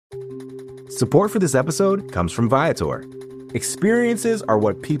Support for this episode comes from Viator. Experiences are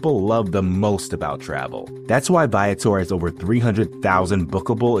what people love the most about travel. That's why Viator has over 300,000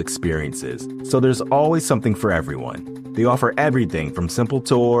 bookable experiences, so there's always something for everyone. They offer everything from simple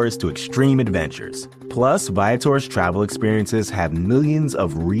tours to extreme adventures. Plus, Viator's travel experiences have millions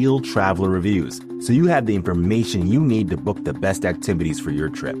of real traveler reviews, so you have the information you need to book the best activities for your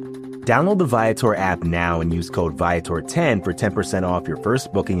trip. Download the Viator app now and use code Viator10 for 10% off your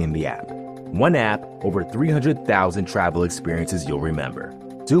first booking in the app. One app, over 300,000 travel experiences you'll remember.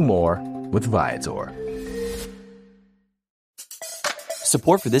 Do more with Viator.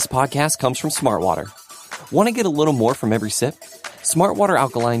 Support for this podcast comes from Smartwater. Want to get a little more from every sip? Smartwater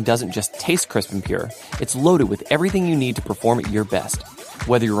Alkaline doesn't just taste crisp and pure. It's loaded with everything you need to perform at your best,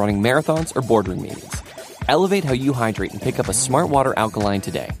 whether you're running marathons or boardroom meetings. Elevate how you hydrate and pick up a Smartwater Alkaline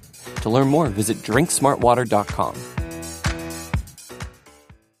today. To learn more, visit drinksmartwater.com.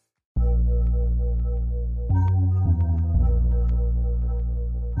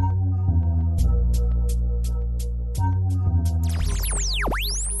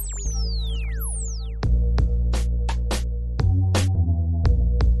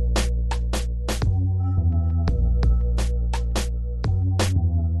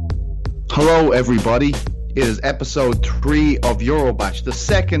 Hello, everybody. It is episode 3 of Eurobash, the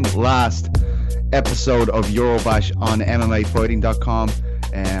second last episode of Eurobash on MMAfighting.com.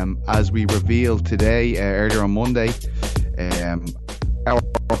 As we revealed today, earlier on Monday, our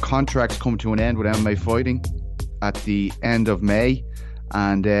contracts come to an end with MMA Fighting at the end of May.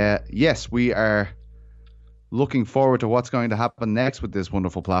 And yes, we are looking forward to what's going to happen next with this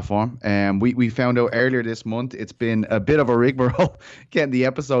wonderful platform. We found out earlier this month it's been a bit of a rigmarole getting the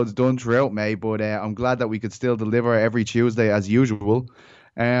episodes done throughout May, but I'm glad that we could still deliver every Tuesday as usual.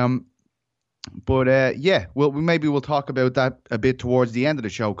 Yeah, maybe we'll talk about that a bit towards the end of the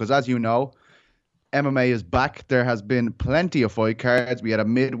show, because as you know, MMA is back. There has been plenty of fight cards. We had a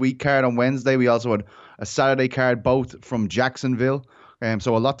midweek card on Wednesday. We also had a Saturday card, both from Jacksonville.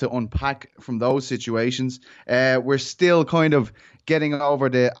 So a lot to unpack from those situations. We're still kind of getting over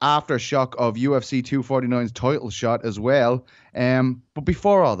the aftershock of UFC 249's title shot as well. But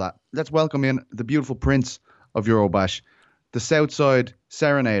before all that, let's welcome in the beautiful prince of Eurobash, the Southside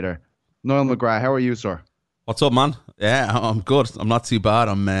Serenader, Niall McGrath. How are you, sir? What's up, man? Yeah, I'm good. I'm not too bad.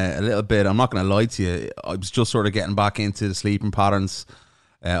 I'm a little bit, I'm not going to lie to you, I was just sort of getting back into the sleeping patterns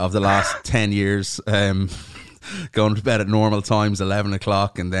of the last 10 years. Going to bed at normal times, 11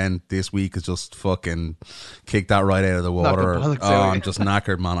 o'clock, and then this week has just fucking kicked that right out of the water. I'm just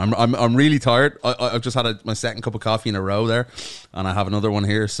knackered, man. I'm really tired. I've just had my second cup of coffee in a row there, and I have another one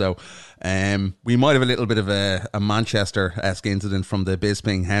here. So we might have a little bit of a Manchester-esque incident from the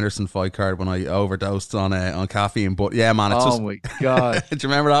Bisping Henderson fight card when I overdosed on caffeine. But yeah, man, it's my God. Do you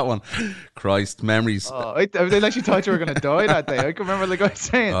remember that one? Christ, memories. I actually thought you were going to die that day. I can remember the guy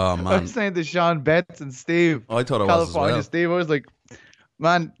saying, I was saying to Sean Betts and Steve, I thought it California was as well. Steve, I was like,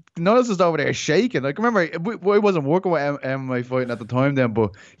 man, Niles was over there shaking. Like, I remember, I wasn't working with MMA Fighting at the time then,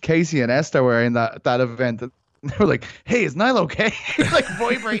 but Casey and Esther were in that event. They were like, hey, is Niall okay? He's like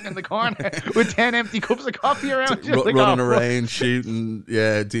vibrating in the corner with 10 empty cups of coffee around. Running around, shooting,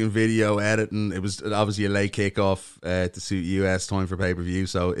 yeah, doing video, editing. It was obviously a late kickoff to suit US time for pay-per-view,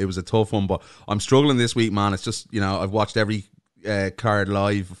 so it was a tough one. But I'm struggling this week, man. It's just, I've watched every card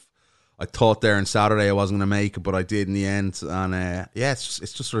live. I thought there on Saturday I wasn't going to make it, but I did in the end. And yeah, it's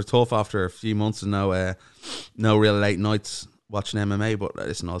just sort of tough after a few months and no real late nights watching MMA. But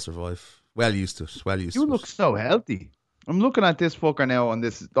listen, I'll survive. Well used to it. You look so healthy. I'm looking at this fucker now on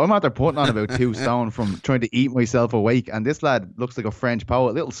this. I'm out there putting on about 2 stone from trying to eat myself awake, and this lad looks like a French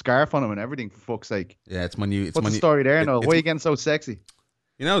poet. Little scarf on him and everything, for fuck's sake. Yeah, it's my new. What's the story there, Noel? Why are you getting so sexy?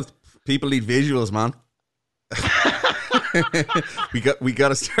 People need visuals, man. we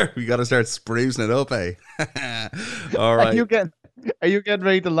gotta start sprucing it up, eh? All right. Are you getting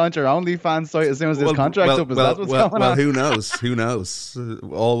ready to launch your OnlyFans site as soon as this contract's up? Is that what's going on? Who knows?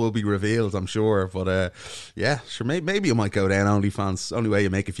 All will be revealed, I'm sure. But yeah, sure. Maybe I might go down OnlyFans. Only way you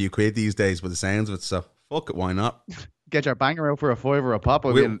make a few quid these days, with the sounds of it. So fuck it, why not? Get your banger out for a $5 a pop.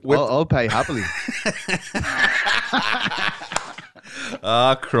 I'll pay happily.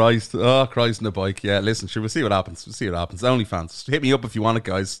 Oh Christ in the bike. Yeah, listen, sure, we'll see what happens. OnlyFans. Hit me up if you want it,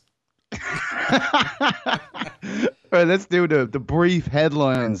 guys. All right, let's do the brief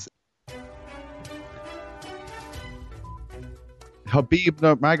headlines. Khabib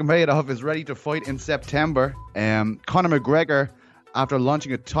Nurmagomedov is ready to fight in September. Conor McGregor, after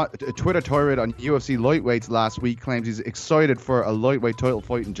launching a Twitter tirade on UFC lightweights last week, claims he's excited for a lightweight title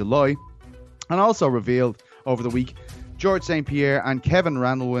fight in July. And also revealed over the week, George St. Pierre and Kevin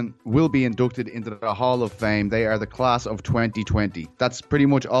Randleman will be inducted into the Hall of Fame. They are the class of 2020. That's pretty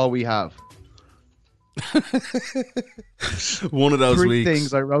much all we have. One of those Three weeks.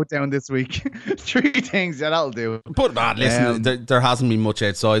 things I wrote down this week. 3 things, yeah, that'll do. But listen, there hasn't been much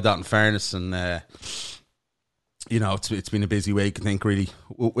outside that, in fairness, and it's been a busy week, I think, really,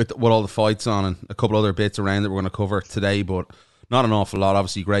 with all the fights on and a couple other bits around that we're going to cover today, but not an awful lot.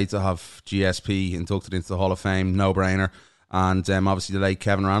 Obviously, great to have GSP inducted into the Hall of Fame, no brainer, and obviously the late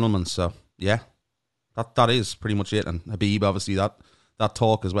Kevin Randleman. So yeah, that is pretty much it. And Habib, obviously that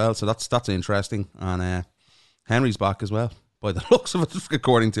talk as well. So that's interesting. And Henry's back as well, by the looks of it,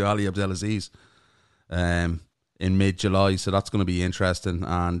 according to Ali Abdelaziz, in mid-July. So that's going to be interesting.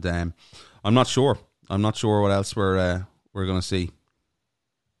 And I'm not sure what else we're going to see.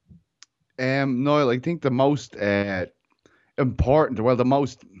 Noel, I think the most important,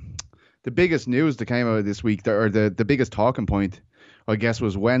 the biggest news that came out of this week, or the biggest talking point, I guess,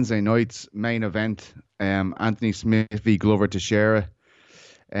 was Wednesday night's main event, Anthony Smith v Glover Teixeira.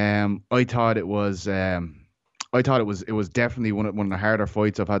 I thought it was definitely one of the harder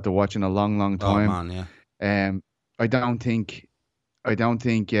fights I've had to watch in a long time. Oh man, yeah. I don't think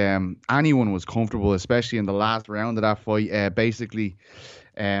anyone was comfortable, especially in the last round of that fight. Basically,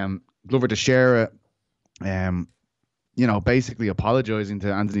 Glover Teixeira, basically apologizing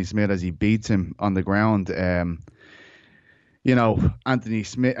to Anthony Smith as he beats him on the ground. Anthony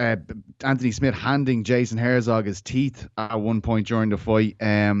Smith handing Jason Herzog his teeth at one point during the fight.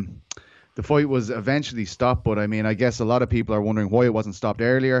 The fight was eventually stopped, but I mean, I guess a lot of people are wondering why it wasn't stopped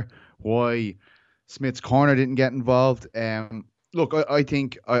earlier, why Smith's corner didn't get involved. Look, I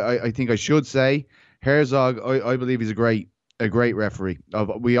think I should say Herzog, I believe he's a great referee.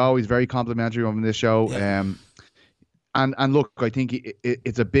 We always very complimentary of him in this show. Yeah. And look, I think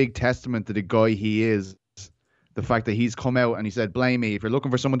it's a big testament to the guy he is. The fact that he's come out and he said, blame me. If you're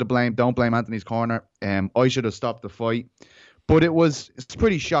looking for someone to blame, don't blame Anthony's corner. I should have stopped the fight. But it's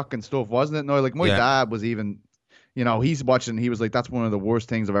pretty shocking stuff, wasn't it? No, like my dad was even, he's watching. He was like, that's one of the worst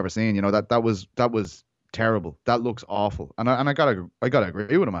things I've ever seen. That was terrible. That looks awful. And I gotta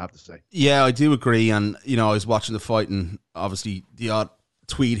agree with him, I have to say. Yeah, I do agree. And, I was watching the fight and obviously the odd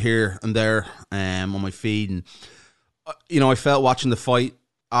tweet here and there on my feed. And, I felt watching the fight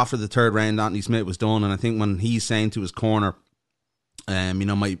after the third round, Anthony Smith was done. And I think when he's saying to his corner,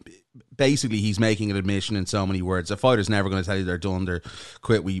 basically he's making an admission in so many words. A fighter's never going to tell you they're done, they're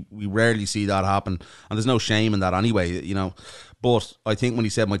quit. We rarely see that happen. And there's no shame in that anyway, But I think when he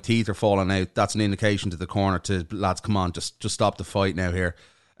said my teeth are falling out, that's an indication to the corner to, lads, come on, just stop the fight now here.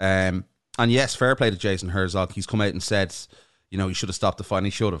 And yes, fair play to Jason Herzog. He's come out and said, he should have stopped the fight, and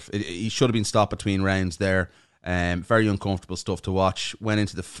he should have. He should have been stopped between rounds there. Very uncomfortable stuff to watch. Went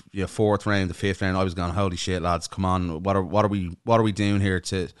into the fourth round, the fifth round. I was going, holy shit, lads, come on! What are we doing here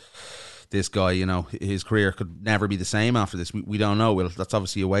to this guy? His career could never be the same after this. We don't know. Well, that's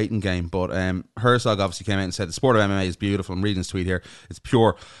obviously a waiting game. But Herzog obviously came out and said the sport of MMA is beautiful. I'm reading his tweet here. It's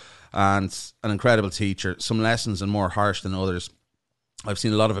pure and an incredible teacher. Some lessons and more harsh than others. I've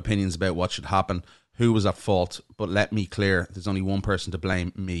seen a lot of opinions about what should happen, who was at fault. But let me clear: there's only one person to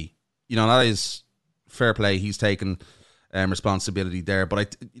blame, me. That is fair play. He's taken responsibility there.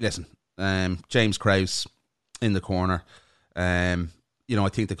 But listen, James Krause in the corner. I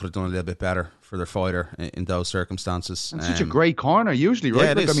think they could have done a little bit better for their fighter in those circumstances. And such a great corner, usually,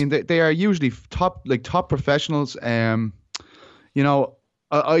 right? Yeah, I mean, they are usually top professionals. I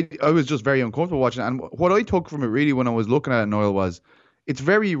was just very uncomfortable watching it. And what I took from it really when I was looking at it, Noel, was it's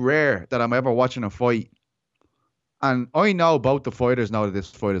very rare that I'm ever watching a fight and I know both the fighters know that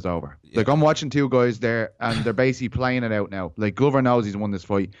this fight is over. Yeah. Like, I'm watching two guys there and they're basically playing it out now. Like, Glover knows he's won this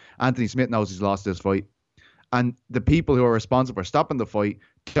fight. Anthony Smith knows he's lost this fight. And the people who are responsible for stopping the fight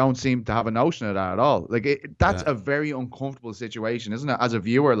don't seem to have a notion of that at all. Like, that's a very uncomfortable situation, isn't it? As a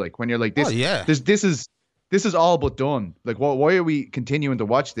viewer, like, when you're like, this is all but done. Like, why are we continuing to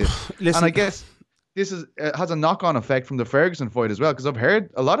watch this? And I guess this has a knock-on effect from the Ferguson fight as well, because I've heard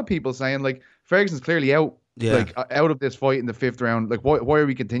a lot of people saying, like, Ferguson's clearly out. Yeah. Like, out of this fight in the fifth round. Like, why are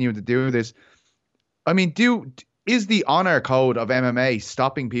we continuing to do this? I mean, is the honor code of MMA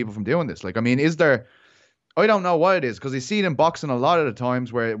stopping people from doing this? Like, I mean, is there? I don't know what it is, because I see it in boxing a lot of the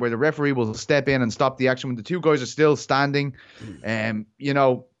times where the referee will step in and stop the action when the two guys are still standing. Live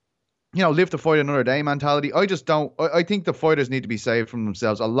to fight another day mentality. I just don't. I think the fighters need to be saved from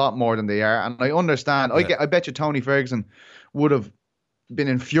themselves a lot more than they are, and I understand. Yeah. I bet you Tony Ferguson would have been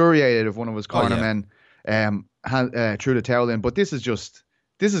infuriated if one of his cornermen threw the towel in. But this is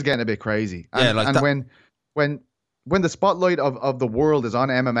getting a bit crazy. And, when when the spotlight of the world is on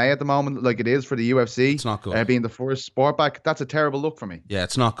MMA at the moment, like it is for the UFC, It's not good. Being the first sport back, that's a terrible look for me. Yeah,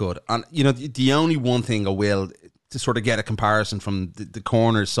 it's not good. And, you know, the only one thing I will, to sort of get a comparison from the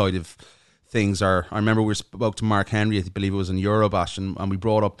corner side of things, I remember we spoke to Mark Henry, I believe it was in Eurobash, and we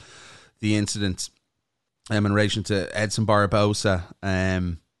brought up the incident in relation to Edson Barbosa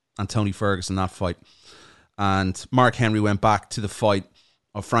and Tony Ferguson, that fight. And Mark Henry went back to the fight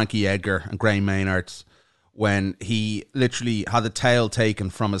of Frankie Edgar and Gray Maynard when he literally had the tail taken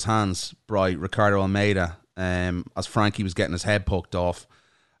from his hands by Ricardo Almeida as Frankie was getting his head poked off.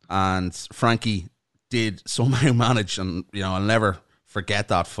 And Frankie did somehow manage, and you know, I'll never forget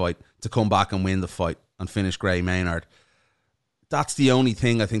that fight, to come back and win the fight and finish Gray Maynard. That's the only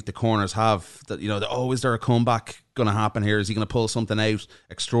thing I think the corners have, that, you know, is there a comeback going to happen here? Is he going to pull something out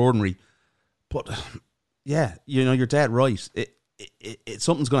extraordinary? But yeah, you know, you're dead right.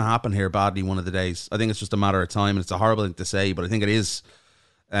 Something's going to happen here badly one of the days. I think it's just a matter of time, and it's a horrible thing to say, but I think it is,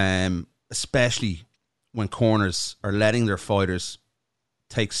 especially when corners are letting their fighters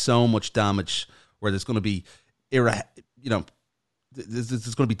take so much damage, where there's going to be, there's going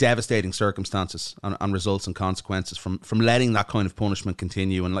to be devastating circumstances and results and consequences from letting that kind of punishment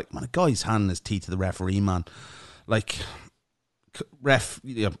continue. And like, man, a guy's handing his teeth to the referee, man. Like,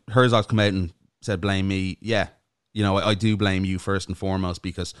 Herzog's come out and said, blame me. Yeah, you know, I do blame you first and foremost,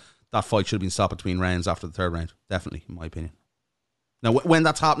 because that fight should have been stopped between rounds after the third round. Definitely, in my opinion. Now, when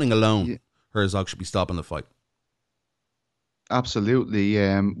that's happening alone, Herzog should be stopping the fight. Absolutely.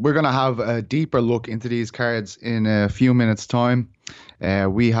 We're going to have a deeper look into these cards in a few minutes' time.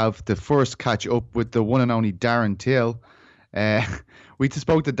 We have the first catch up with the one and only Darren Till. We just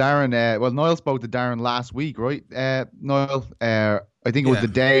spoke to Darren. Niall spoke to Darren last week, right? Niall, I think it was the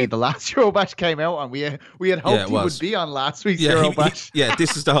day the last Eurobash came out, and we had hoped he would be on last week's Eurobash.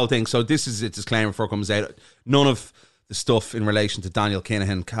 This is the whole thing. So this is a disclaimer before it comes out. None of the stuff in relation to Daniel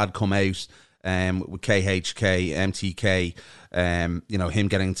Kinahan had come out. With KHK, MTK, you know, him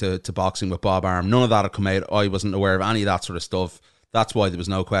getting to boxing with Bob Arum. None of that had come out. I wasn't aware of any of that sort of stuff. That's why there was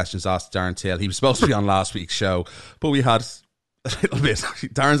no questions asked to Darren Till. He was supposed to be on last week's show, but we had a little bit.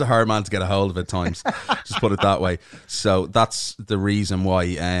 Darren's a hard man to get a hold of at times, just put it that way. So that's the reason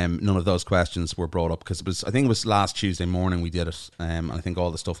why none of those questions were brought up, because I think it was last Tuesday morning we did it. And I think all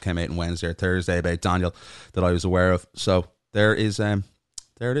the stuff came out on Wednesday or Thursday about Daniel that I was aware of. So there it is.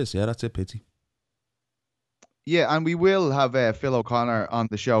 Yeah, that's it, Pitsy. Yeah, and we will have Phil O'Connor on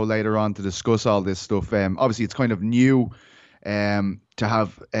the show later on to discuss all this stuff. Obviously, it's kind of new to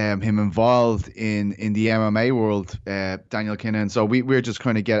have him involved in the MMA world, Daniel Kinahan. So we're just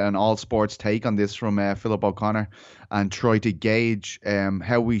kind of getting an all sports take on this from Philip O'Connor and try to gauge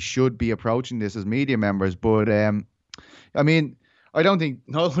how we should be approaching this as media members. But I mean, I don't think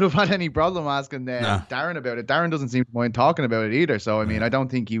Noel would have had any problem asking Darren about it. Darren doesn't seem to mind talking about it either. So, I mean, I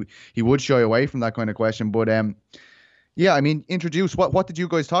don't think he would shy away from that kind of question. But, yeah, I mean, introduce, what did you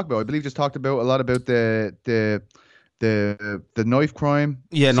guys talk about? I believe just talked about a lot about the knife crime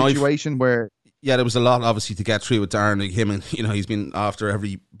situation where... Yeah, there was a lot, obviously, to get through with Darren. Like him, and you know, he's been after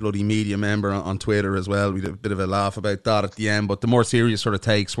every bloody media member on Twitter as well. We had a bit of a laugh about that at the end. But the more serious sort of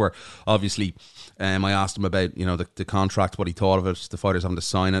takes were, obviously, I asked him about, you know, the contract, what he thought of it, the fighters having to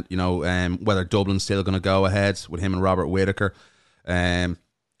sign it, you know, whether Dublin's still going to go ahead with him and Robert Whittaker,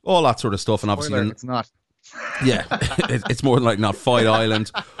 all that sort of stuff. And obviously, it's not. Yeah, it's more than like not Fight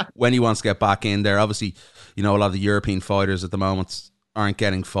Island when he wants to get back in there. Obviously, you know, a lot of the European fighters at the moment aren't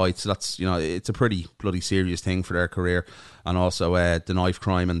getting fights. So that's, you know, it's a pretty bloody serious thing for their career. And also the knife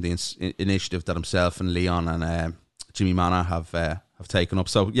crime and the initiative that himself and Leon and Jimmy Mana have taken up.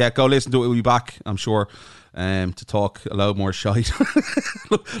 So yeah, go listen to it. We'll be back, I'm sure, to talk a lot more shite.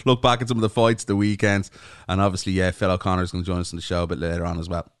 look back at some of the fights the weekend. And obviously, Phil O'Connor is going to join us on the show a bit later on as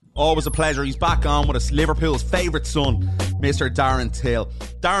well. Always a pleasure. He's back on with us, Liverpool's favourite son, Mr. Darren Till.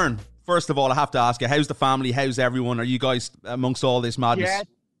 Darren, first of all, I have to ask you, how's the family? How's everyone? Are you guys amongst all this madness? Yeah,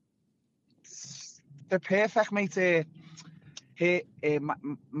 they're perfect, mate.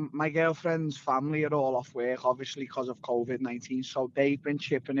 My girlfriend's family are all off work, obviously, because of COVID-19. So they've been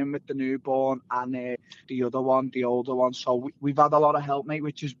chipping in with the newborn and the other one, the older one. So we've had a lot of help, mate,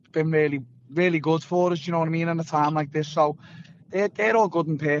 which has been really, really good for us, you know what I mean, in a time like this. So they're all good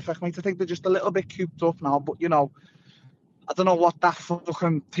and perfect, mate. I think they're just a little bit cooped up now, but, you know, I don't know what that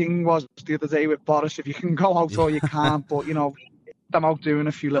fucking thing was the other day with Boris, if you can go out or you can't, but, you know, I'm out doing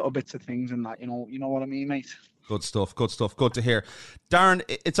a few little bits of things and that, you know what I mean, mate? Good stuff. Good to hear. Darren,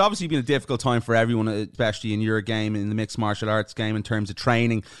 it's obviously been a difficult time for everyone, especially in your game, in the mixed martial arts game, in terms of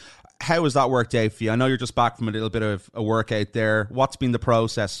training. How has that worked out for you? I know you're just back from a little bit of a workout there. What's been the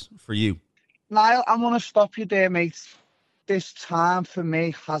process for you? Niall, I'm going to stop you there, mate. This time for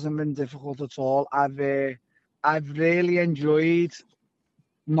me hasn't been difficult at all. I've really enjoyed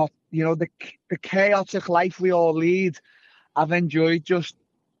the chaotic life we all lead. I've enjoyed just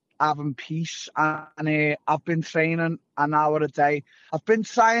having peace, and I've been training an hour a day. I've been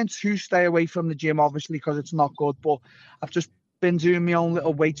trying to stay away from the gym, obviously, because it's not good, but I've just been doing my own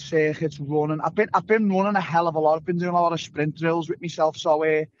little weight circuits, running. I've been running a hell of a lot. I've been doing a lot of sprint drills with myself, so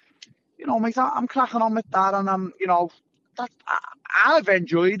mate, I'm cracking on with that, and I've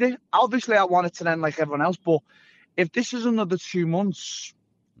enjoyed it. Obviously, I want it to end like everyone else, but if this is another 2 months,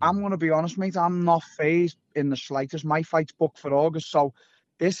 I'm going to be honest, mate, I'm not phased in the slightest. My fight's booked for August, so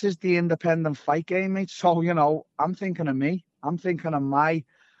this is the independent fight game, mate. So, I'm thinking of me. I'm thinking of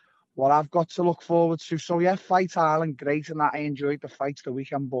what I've got to look forward to. So, yeah, Fight Island, great, and that I enjoyed the fights the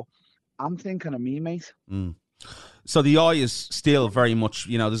weekend, but I'm thinking of me, mate. So the eye is still very much,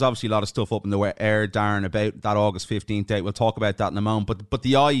 there's obviously a lot of stuff up in the air, Darren, about that August 15th date. We'll talk about that in a moment. But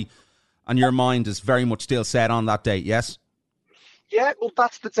the eye and your mind is very much still set on that date, yes? Yeah, well,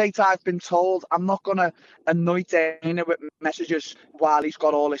 that's the date I've been told. I'm not going to annoy Dana with messages while he's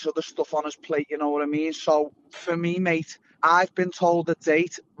got all this other stuff on his plate, you know what I mean? So for me, mate, I've been told the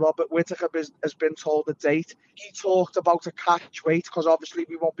date. Robert Whittaker has been told the date. He talked about a catch weight because obviously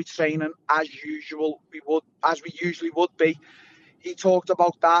we won't be training as usual. As we usually would be. He talked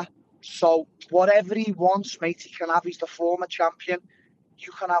about that. So whatever he wants, mate, he can have. He's the former champion.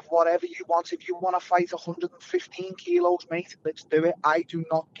 You can have whatever you want. If you want to fight 115 kilos, mate, let's do it. I do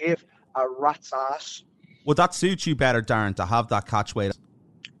not give a rat's ass. Would that suit you better, Darren, to have that catch weight?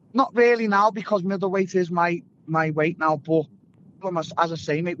 Not really now, because middleweight is my weight now, but as I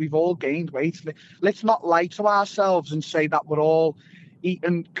say, mate, we've all gained weight. Let's not lie to ourselves and say that we're all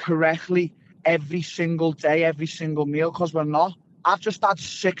eating correctly every single day, every single meal, because we're not. I've just had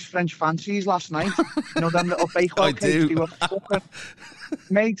 6 French fancies last night. Them little bakewell cakes. They were fucking,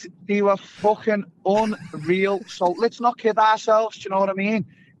 mate, they were fucking unreal. So let's not kid ourselves, do you know what I mean?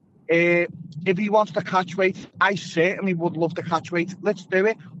 If he wants to catch weight, I certainly would love to catch weight. Let's do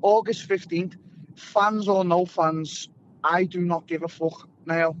it. August 15th, fans or no fans, I do not give a fuck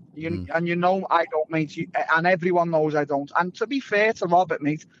now. And I don't, mate. And everyone knows I don't. And to be fair to Robert,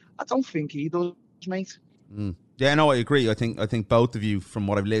 mate, I don't think he does, mate. Yeah, no, I agree. I think both of you, from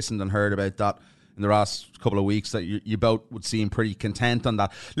what I've listened and heard about that in the last couple of weeks, that you both would seem pretty content on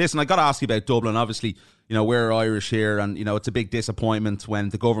that. Listen, I got to ask you about Dublin. Obviously, we're Irish here, and it's a big disappointment when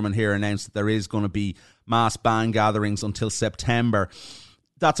the government here announced that there is going to be mass band gatherings until September.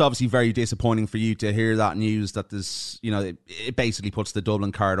 That's obviously very disappointing for you to hear that news, that there's, it basically puts the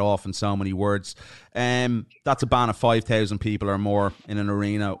Dublin card off in so many words. That's a ban of 5,000 people or more in an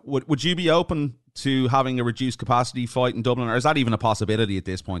arena. Would you be open to having a reduced capacity fight in Dublin, or is that even a possibility at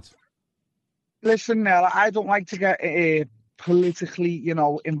this point? Listen, Nell, I don't like to get politically,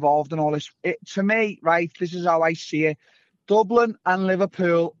 involved in all this. To me, right, this is how I see it. Dublin and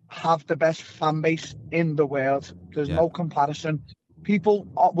Liverpool have the best fan base in the world. There's no comparison. People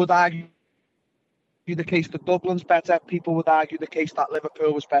would argue the case that Dublin's better. People would argue the case that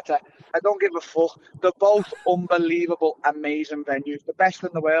Liverpool was better. I don't give a fuck. They're both unbelievable, amazing venues, the best in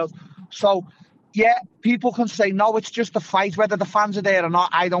the world. So, yeah, people can say, no, it's just a fight, whether the fans are there or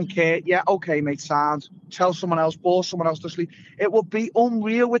not, I don't care. Yeah, okay, mate, sound. Tell someone else, bore someone else to sleep. It would be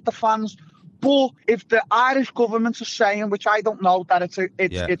unreal with the fans. But if the Irish government are saying, which I don't know, that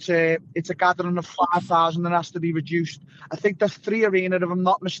it's a gathering of 5,000 and has to be reduced. I think there's 3 arenas, if I'm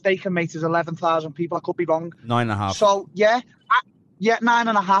not mistaken, mate, is 11,000 people. I could be wrong. 9.5. So, yeah,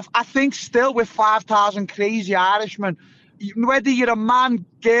 9.5. I think still with 5,000 crazy Irishmen, whether you're a man,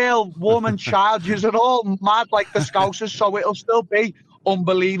 girl, woman, child, you're all mad like the Scousers, so it'll still be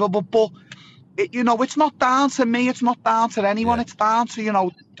unbelievable. But, it's not down to me. It's not down to anyone. Yeah. It's down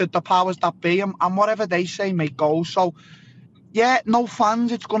to, the powers that be, and whatever they say may go. So, yeah, no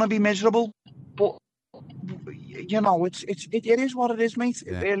fans. It's going to be miserable. But, it is what it is, mate.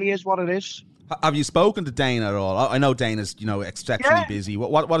 Yeah. It really is what it is. Have you spoken to Dana at all? I know Dana's, exceptionally busy.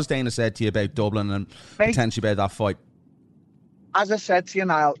 What has Dana said to you about Dublin and potentially about that fight? As I said to you,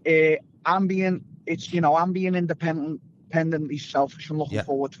 Niall, I'm being independently selfish and looking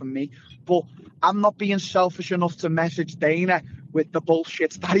forward for me. But I'm not being selfish enough to message Dana with the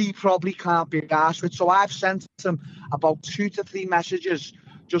bullshit that he probably can't be arsed with. So I've sent him about 2 to 3 messages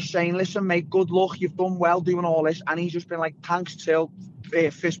just saying, listen, mate, good luck. You've done well doing all this. And he's just been like, thanks, till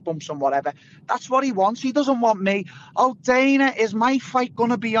fist bumps and whatever. That's what he wants. He doesn't want me. Oh, Dana, is my fight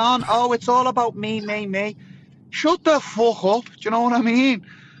going to be on? Oh, it's all about me. Shut the fuck up. Do you know what I mean?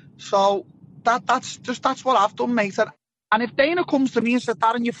 So that's what I've done, mate. And if Dana comes to me and says,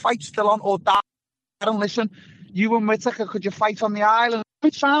 Darren, your fight's still on, or Darren, listen, you and Whittaker, could you fight on the island?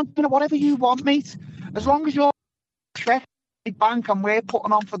 It's sound, whatever you want, mate. As long as you're bank and we're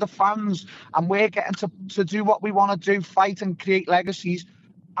putting on for the fans and we're getting to do what we want to do, fight and create legacies,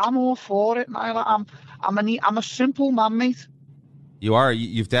 I'm all for it, Niall. I'm a simple man, mate. You are.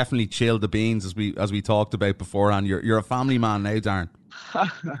 You've definitely chilled the beans as we talked about beforehand. You're a family man now, Darren.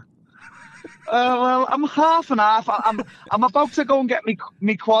 Well, I'm half and half. I'm about to go and get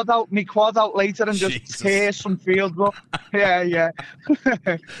me quad out later and just tear some fields up. Yeah.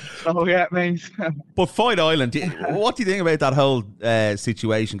 So yeah, mate. But Fight Island, what do you think about that whole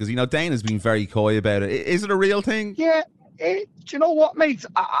situation? Because Dana's been very coy about it. Is it a real thing? Yeah. Do you know what, mate?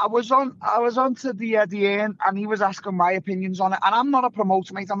 I was on to the Eddie Hearn, and he was asking my opinions on it. And I'm not a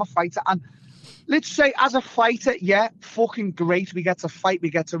promoter, mate. I'm a fighter. And let's say, as a fighter, yeah, fucking great. We get to fight. We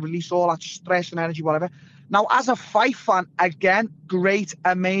get to release all that stress and energy, whatever. Now, as a fight fan, again, great,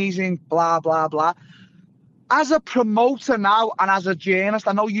 amazing, blah, blah, blah. As a promoter now and as a journalist,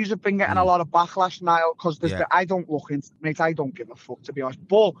 I know you've been getting a lot of backlash now because I don't look into it, mate. I don't give a fuck, to be honest.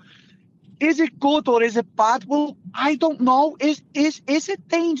 But is it good or is it bad? Well, I don't know. Is it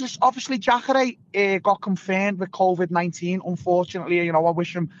dangerous? Obviously, Jacare got confirmed with COVID-19. Unfortunately, I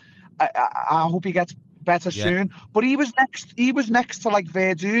wish him. I hope he gets better soon. But he was next to like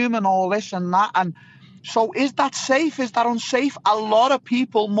Verdum and all this and that. And so, is that safe? Is that unsafe? A lot of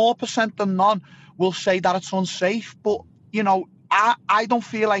people, more percent than none, will say that it's unsafe. But I don't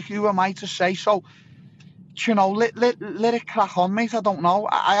feel like who am I to say so. Let it crack on, mate. I don't know.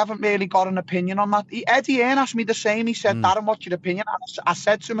 I haven't really got an opinion on that. Eddie Hearn asked me the same. He said, Darren, what's your opinion? I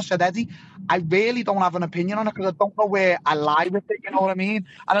said to him, Eddie, I really don't have an opinion on it because I don't know where I lie with it, you know what I mean?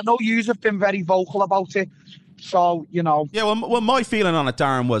 And I know you have been very vocal about it. So, Yeah, well, my feeling on it,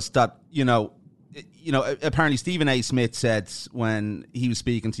 Darren, was that, apparently Stephen A. Smith said when he was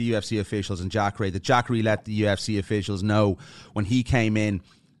speaking to UFC officials and Jacare that Jacare let the UFC officials know when he came in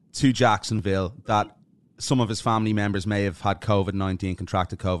to Jacksonville that some of his family members may have had COVID-19,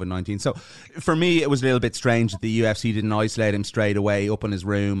 contracted COVID-19. So for me, it was a little bit strange that the UFC didn't isolate him straight away up in his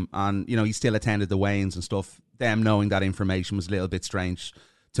room. And, he still attended the weigh-ins and stuff. Them knowing that information was a little bit strange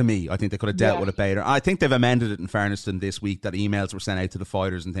to me. I think they could have dealt with it better. I think they've amended it in fairness than this week, that emails were sent out to the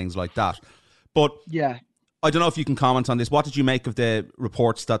fighters and things like that. But I don't know if you can comment on this. What did you make of the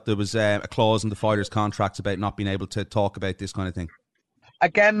reports that there was a clause in the fighters' contracts about not being able to talk about this kind of thing?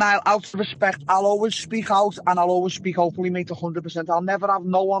 Again, Niall, out of respect, I'll always speak out and I'll always speak openly, mate, 100%. I'll never have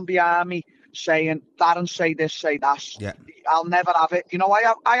no one behind me saying, Darren, say this, say that. Yeah. I'll never have it.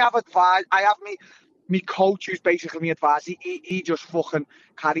 I have advice. I have me coach who's basically my advisor. He just fucking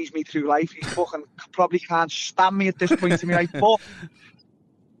carries me through life. He fucking probably can't stand me at this point in my life. But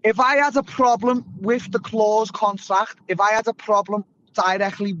if I had a problem with the clause contract, if I had a problem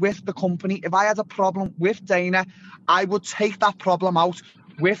directly with the company, if I had a problem with Dana, I would take that problem out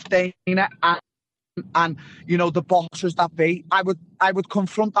with Dana and the bosses that be. I would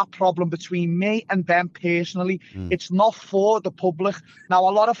confront that problem between me and them personally. It's not for the public. Now,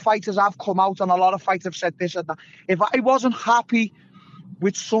 a lot of fighters have come out and a lot of fighters have said this and that. If I wasn't happy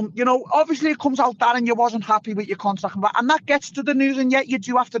with some, obviously it comes out that and you wasn't happy with your contract and that gets to the news, and yet you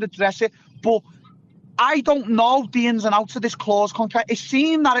do have to address it. But I don't know the ins and outs of this clause contract. It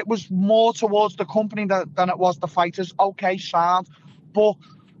seemed that it was more towards the company than it was the fighters. Okay, sound. But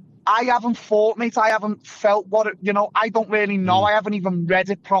I haven't fought, mate. I haven't felt what it, I don't really know. I haven't even read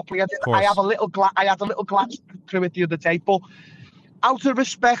it properly. I had a little glance through it the other day. But out of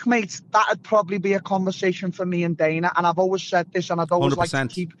respect, mate, that'd probably be a conversation for me and Dana. And I've always said this, and I'd always 100%. Like to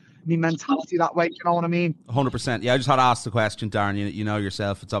keep my mentality that way, you know what I mean? 100%. Yeah, I just had to ask the question, Darren. You know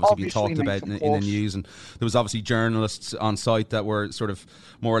yourself, it's obviously been talked about in the news, and there was obviously journalists on site that were sort of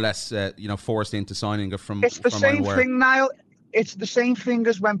more or less, forced into signing it from. It's the same thing, Niall. It's the same thing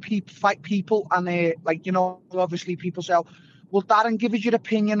as when people fight people, and obviously people say, well, Darren, give us your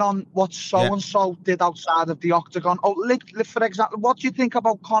opinion on what so-and-so did outside of the octagon. For example, what do you think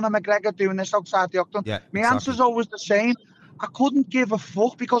about Conor McGregor doing this outside the octagon? Yeah, My answer's always the same. I couldn't give a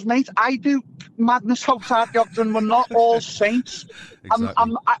fuck because, mate, I do madness outside the octagon. We're not all saints.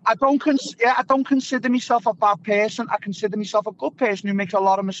 Exactly. I don't consider myself a bad person. I consider myself a good person who makes a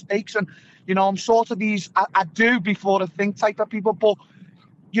lot of mistakes. And, I'm sort of I do before I think type of people. But,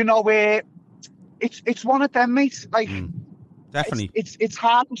 it's one of them, mate. Like, definitely. It's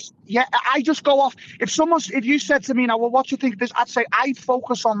hard. Yeah, I just go off. If you said to me now, well, what do you think of this? I'd say I'd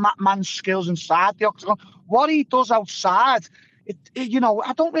focus on that man's skills inside the octagon. What he does outside,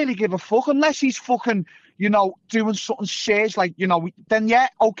 I don't really give a fuck unless he's fucking, doing something serious, like, then yeah,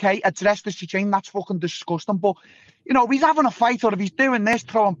 okay, address the situation. That's fucking disgusting. But, if he's having a fight or if he's doing this,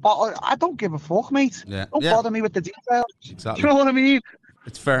 throwing bottles, I don't give a fuck, mate. Yeah. Don't bother me with the details. Exactly. Do you know what I mean?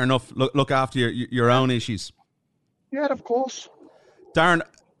 It's fair enough. Look after your own issues. Yeah, of course. Darren,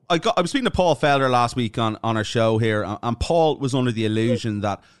 I was speaking to Paul Felder last week on our show here, and Paul was under the illusion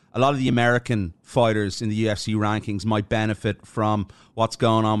that a lot of the American fighters in the UFC rankings might benefit from what's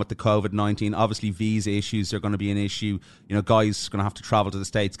going on with the COVID-19. Obviously, visa issues are going to be an issue. Guys are going to have to travel to the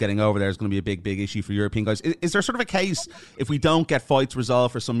States. Getting over there is going to be a big, big issue for European guys. Is there sort of a case, if we don't get fights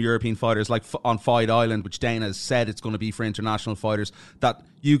resolved for some European fighters, like on Fight Island, which Dana has said it's going to be for international fighters, that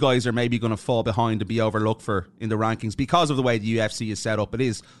you guys are maybe going to fall behind and be overlooked for in the rankings because of the way the UFC is set up? It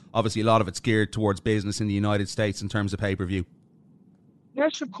is, obviously, a lot of it's geared towards business in the United States in terms of pay-per-view.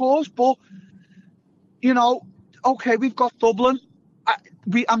 Yes, of course, but okay, we've got Dublin.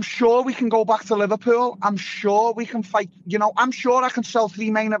 I'm sure we can go back to Liverpool. I'm sure we can fight. I'm sure I can sell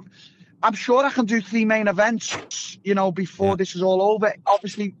I'm sure I can do 3 main events. Before this is all over.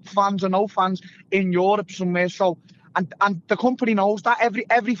 Obviously, fans or no fans in Europe somewhere. So, and the company knows that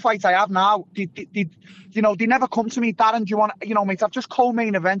every fight I have now, they never come to me, Darren, do you want, mate, I've just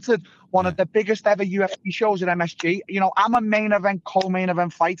co-main evented one of the biggest ever UFC shows at MSG. I'm a main event, co-main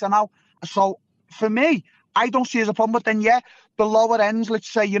event fighter now. So for me, I don't see it as a problem. But then, yeah, the lower ends,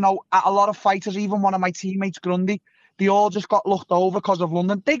 let's say, a lot of fighters, even one of my teammates, Grundy, they all just got looked over because of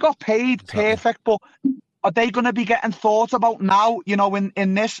London. They got paid perfect, but are they going to be getting thought about now,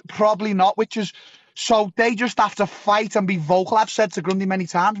 in this? Probably not, which is, so they just have to fight and be vocal. I've said to Grundy many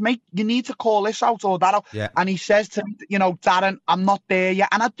times, mate, you need to call this out or that out. Yeah. And he says to, Darren, I'm not there yet.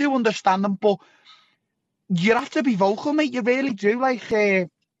 And I do understand him, but you have to be vocal, mate. You really do. Like,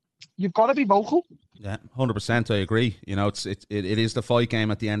 you've got to be vocal. Yeah, 100%. I agree. It is the fight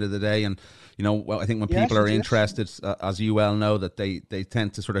game at the end of the day, and I think when people are interested, as you well know, that they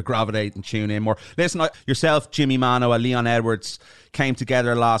tend to sort of gravitate and tune in more. Listen, yourself, Jimmy Mano, and Leon Edwards came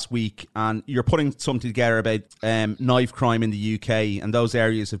together last week, and you're putting something together about knife crime in the UK, and those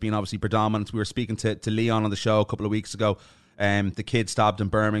areas have been obviously predominant. We were speaking to Leon on the show a couple of weeks ago. The kid stabbed in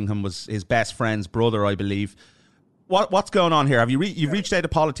Birmingham was his best friend's brother, I believe. What's going on here? Have you've reached out to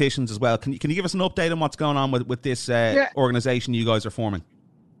politicians as well? Can you give us an update on what's going on with this organisation you guys are forming?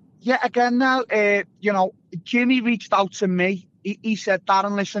 Yeah, again now, Jimmy reached out to me. He said,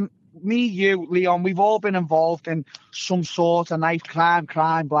 Darren, listen, me, you, Leon, we've all been involved in some sort of knife crime,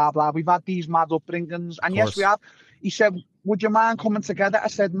 blah, blah. We've had these mad upbringings. And yes, we have. He said, would you mind coming together? I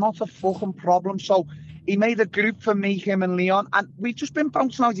said, not a fucking problem. So he made a group for me, him and Leon, and we've just been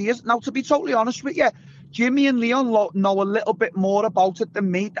bouncing ideas. Now, to be totally honest with you, Jimmy and Leon know a little bit more about it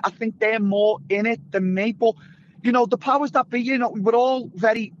than me. I think they're more in it than me. But, the powers that be, we're all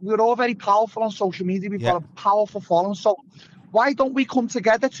very powerful on social media. We've got a powerful following. So why don't we come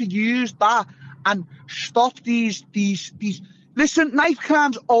together to use that and stop these listen, knife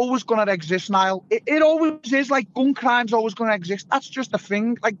crime's always going to exist, Niall. It always is. Like, gun crime's always going to exist. That's just a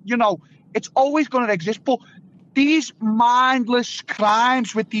thing. Like, it's always going to exist. But these mindless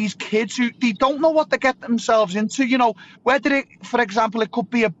crimes with these kids who they don't know what they get themselves into, whether it, for example, it could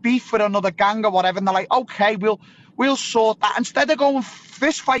be a beef with another gang or whatever, and they're like, okay, we'll sort that. Instead of going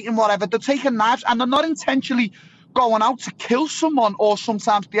fist fighting, whatever, they're taking knives and they're not intentionally going out to kill someone, or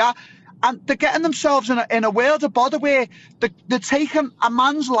sometimes they are, and they're getting themselves in a world of bother where they're taking a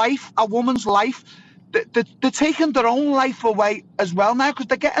man's life, a woman's life. They're taking their own life away as well now, because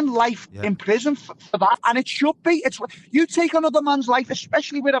they're getting life in prison for that. And it should be. It's you take another man's life,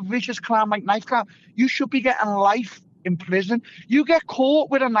 especially with a vicious crime like knife crime, you should be getting life in prison. You get caught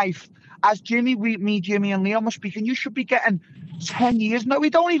with a knife, as Jimmy and Leon were speaking, you should be getting 10 years. No, we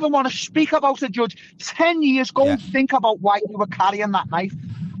don't even want to speak about a judge. 10 years. Go and think about why you were carrying that knife.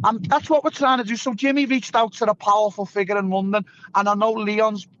 That's what we're trying to do. So Jimmy reached out to a powerful figure in London, and I know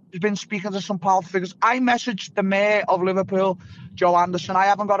Leon's been speaking to some powerful figures. I messaged the mayor of Liverpool, Joe Anderson. I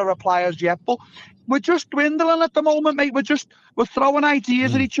haven't got a reply as yet, but we're just dwindling at the moment, mate. We're throwing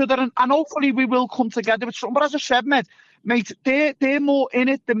ideas at each other, and hopefully we will come together with something. But as I said, mate, they're more in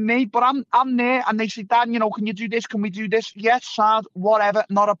it than me, but I'm there, and they say, Dan, can you do this? Can we do this? Yes, sound, whatever,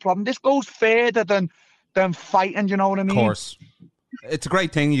 not a problem. This goes further than fighting, you know what I mean? Of course. It's a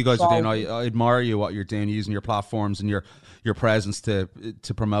great thing you guys are doing. I admire you, what you're doing, using your platforms and your presence to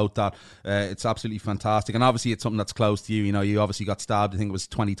promote that. It's absolutely fantastic. And obviously it's something that's close to you. You obviously got stabbed, I think it was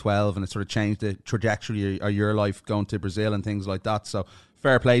 2012, and it sort of changed the trajectory of your life, going to Brazil and things like that. So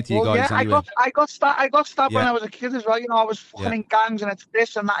fair play to you guys. Yeah, anyway. I got stabbed when I was a kid as well. I was fucking in gangs, and it's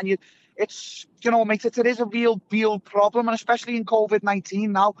this and that, and it's mate, it is a real problem, and especially in COVID-19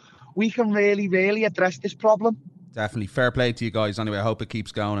 now, we can really, really address this problem. Definitely. Fair play to you guys. Anyway, I hope it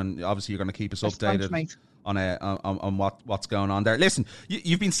keeps going, and obviously you're going to keep us updated. Thanks, mate. On what's going on there. Listen,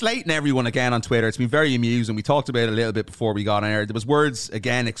 you've been slating everyone again on Twitter. It's been very amusing. We talked about it a little bit before we got on air. There was words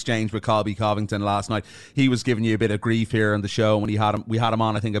again exchanged with Colby Covington last night. He was giving you a bit of grief here on the show when we had him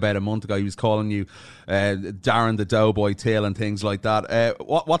on, I think, about a month ago. He was calling you Darren the Doughboy Till and things like that.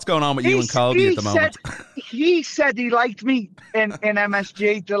 What's going on with you and Colby at the moment? He said he liked me in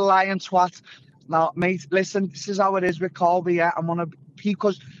MSG, the lion twat. Now, mate, listen, this is how it is with Colby. Yeah, I'm gonna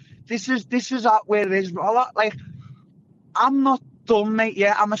because. This is where it is. Like, I'm not dumb, mate.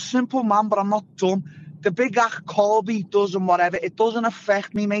 Yeah, I'm a simple man, but I'm not dumb. The big act Colby does and whatever, it doesn't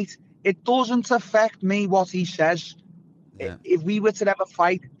affect me, mate. It doesn't affect me what he says. Yeah. If we were to ever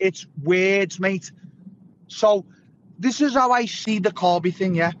fight, it's words, mate. So this is how I see the Colby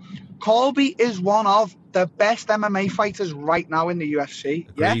thing, yeah. Colby is one of the best MMA fighters right now in the UFC.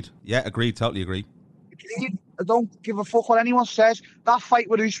 Agreed. Yeah, agreed. Totally agree. I don't give a fuck what anyone says. That fight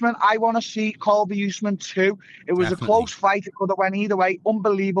with Usman, I want to see Colby Usman too. It was Definitely. A close fight. It could have went either way.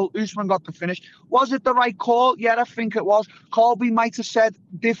 Unbelievable. Usman got the finish. Was it the right call? Yeah, I think it was. Colby might have said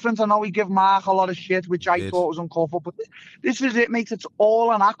different. I know he gave Mark a lot of shit, which I thought was uncalled for. But this is it, mate. It's all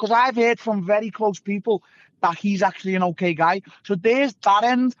on that. Because I've heard from very close people that he's actually an okay guy. So there's that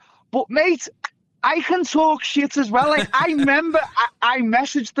end. But, mate, I can talk shit as well. Like, I remember I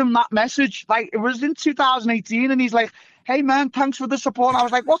messaged him that message. Like, it was in 2018, and he's like, hey, man, thanks for the support. I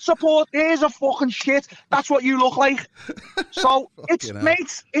was like, what support? Here's a fucking shit. That's what you look like. So,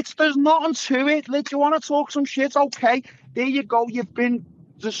 mate, there's nothing to it. Like, you want to talk some shit? Okay, there you go. You've been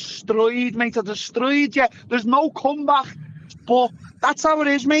destroyed, mate. I destroyed you. There's no comeback. But that's how it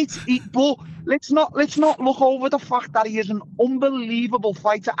is, mate. But let's not look over the fact that he is an unbelievable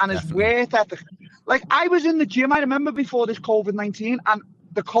fighter and his work ethic. Like, I was in the gym, I remember before this COVID-19, and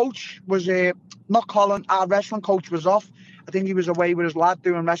the coach was, not Colin, our wrestling coach was off. I think he was away with his lad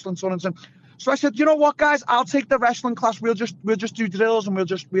doing wrestling tournaments. So I said, you know what, guys, I'll take the wrestling class. We'll just do drills and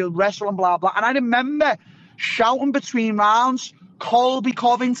we'll wrestle and blah, blah. And I remember shouting between rounds, Colby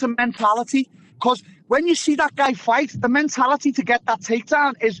Covington mentality. Because when you see that guy fight, the mentality to get that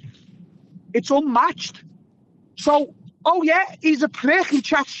takedown it's unmatched. So, oh yeah, he's a prick, he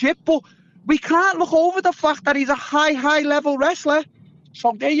chats shit, but we can't look over the fact that he's a high level wrestler.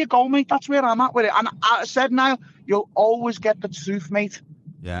 So there you go, mate. That's where I'm at with it. And I said now, you'll always get the truth, mate.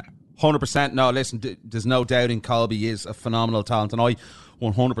 Yeah, 100%. No, listen, there's no doubting Colby is a phenomenal talent, and I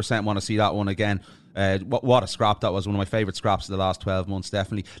 100% want to see that one again. What a scrap that was. One of my favourite scraps of the last 12 months,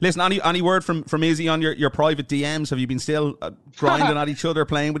 definitely. Listen, any word from Izzy on your private DMs? Have you been still grinding at each other,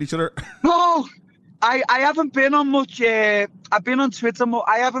 playing with each other? No, I haven't been on much. I've been on Twitter,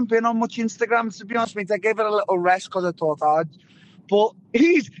 I haven't been on much Instagram, to be honest, mate. I gave it a little rest because I thought hard. But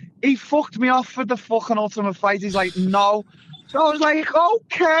he fucked me off for the fucking Ultimate Fight. He's like, no. So I was like,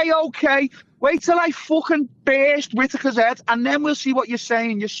 okay. Wait till I fucking burst Whittaker's head, and then we'll see what you're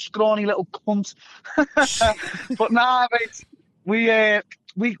saying, you scrawny little cunt. But nah, mate,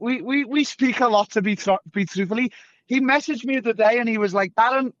 we speak a lot, to be truthfully. He messaged me the other day, and he was like,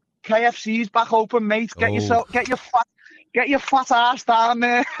 Darren, KFC's back open, mate. Get your fat ass down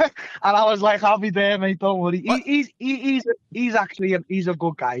there. And I was like, I'll be there, mate. Don't worry. He's actually he's a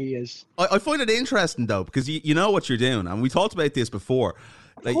good guy. He is. I find it interesting though, because you know what you're doing, and we talked about this before.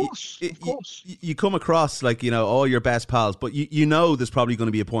 Like, of course. You come across like, all your best pals, but you know there's probably going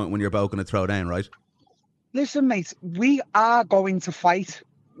to be a point when you're both going to throw down, right? Listen, mate, we are going to fight.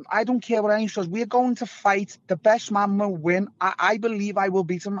 I don't care what anyone says. We're going to fight. The best man will win. I believe I will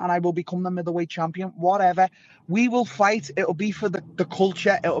beat him, and I will become the middleweight champion. Whatever. We will fight. It'll be for the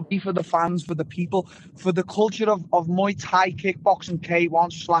culture. It'll be for the fans, for the people, for the culture of Muay Thai, kickboxing,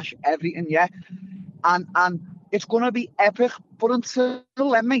 K1 / everything, yeah? And it's going to be epic. But until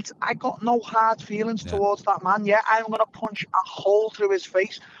then, mate, I got no hard feelings towards that man. Yeah, I'm going to punch a hole through his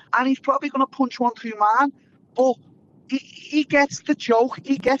face, and he's probably going to punch one through mine. But he gets the joke,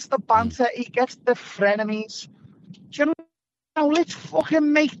 he gets the banter, he gets the frenemies. Do you know, let's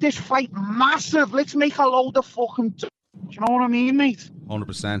fucking make this fight massive. Let's make a load of fucking... Do you know what I mean, mate?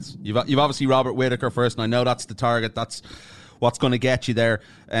 100%. You've obviously Robert Whittaker first, and I know that's the target. That's what's going to get you there.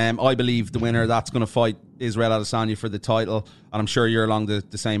 I believe the winner that's going to fight Israel Adesanya for the title, and I'm sure you're along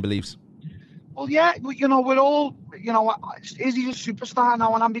the same beliefs. Well, yeah, we're all... Izzy's a superstar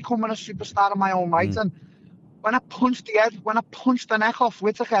now, and I'm becoming a superstar in my own right, and when I punch the neck off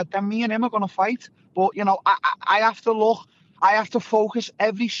Whittaker, then me and him are going to fight. But, I have to look I have to focus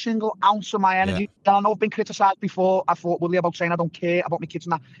every single ounce of my energy. And I know I've been criticised before. I thought, Willie, about saying I don't care about my kids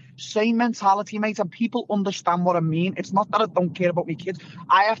and that. Same mentality, mate, and people understand what I mean. It's not that I don't care about my kids.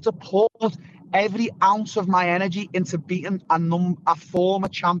 I have to put every ounce of my energy into beating a former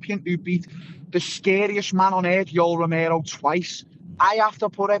champion who beat the scariest man on earth, Yoel Romero, twice. I have to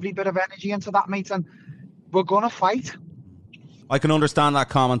put every bit of energy into that, mate, and we're going to fight. I can understand that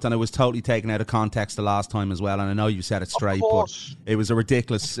comment, and it was totally taken out of context the last time as well. And I know you said it straight, but it was a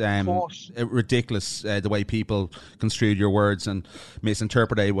ridiculous, the way people construed your words and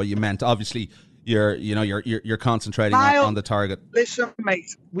misinterpreted what you meant. Obviously, you're concentrating on the target. Listen,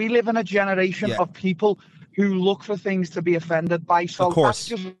 mate, we live in a generation of people who look for things to be offended by. So that's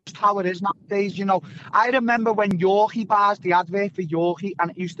just how it is nowadays, you know. I remember when Yorkie bars, the advert for Yorkie,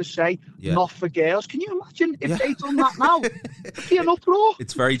 and it used to say, not for girls. Can you imagine if they done that now? It'd be an uproar.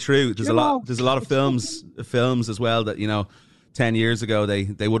 It's very true. There's a lot of films as well that, 10 years ago,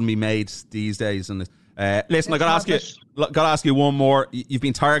 they wouldn't be made these days. And listen, I got to ask you one more. You've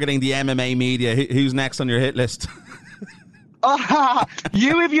been targeting the MMA media. Who's next on your hit list?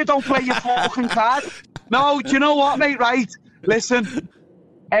 You, if you don't play your fucking card. No, do you know what, mate? Right, listen,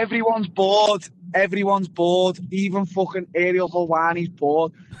 everyone's bored. Even fucking Ariel Helwani's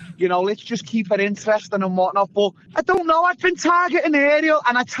bored. Let's just keep it interesting and whatnot. But I don't know. I've been targeting Ariel,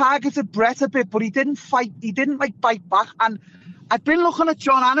 and I targeted Brett a bit, but he didn't fight. He didn't bite back. And I've been looking at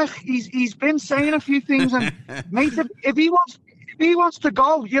Jon Anik. He's been saying a few things, and mate, if he wants to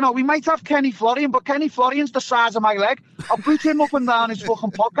go, we might have Kenny Florian, but Kenny Florian's the size of my leg. I'll boot him up and down his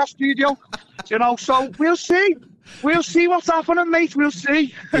fucking podcast studio. So we'll see. We'll see what's happening, mate. We'll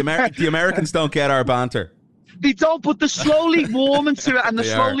see. The Americans don't get our banter. They don't, but they're slowly warming to it, and they're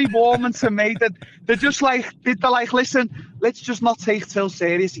slowly warming to me. They're just like, listen, let's just not take Phil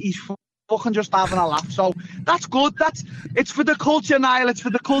serious. He's fucking just having a laugh. So that's good. It's for the culture, Niall. It's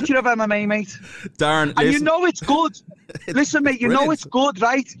for the culture of MMA, mate. Darren, and it's good. Listen, mate, know it's good,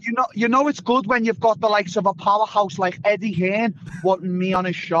 right? You know it's good when you've got the likes of a powerhouse like Eddie Hearn wanting me on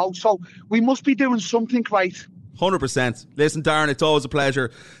his show. So we must be doing something right. 100%. Listen, Darren, it's always a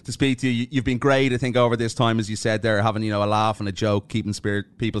pleasure to speak to you. You've been great, I think, over this time, as you said there, having a laugh and a joke, keeping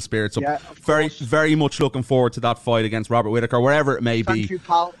people's spirits up. Very, very much looking forward to that fight against Robert Whittaker, wherever it may be. Thank you,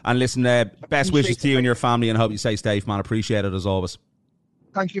 pal. And listen, best wishes to you and your family, and hope you stay safe, man. Appreciate it as always.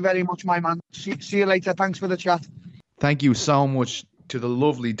 Thank you very much, my man. See you later. Thanks for the chat. Thank you so much to the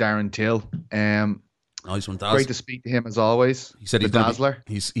lovely Darren Till. Nice one, Daz. Great to speak to him as always. He said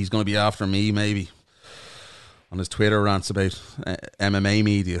he's going to be after me, maybe, on his Twitter rants about MMA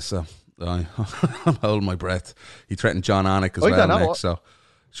media. So I'm holding my breath. He threatened Jon Anik as well next, so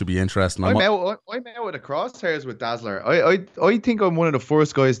should be interesting. I'm out with the crosshairs with Dazzler. I think I'm one of the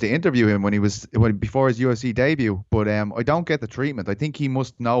first guys to interview him before his UFC debut, but I don't get the treatment. I think he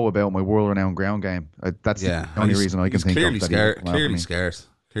must know about my world-renowned ground game. That's the only reason I can think of. Clearly scared.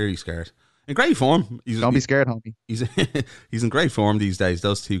 In great form. Don't be scared, homie. He's in great form these days.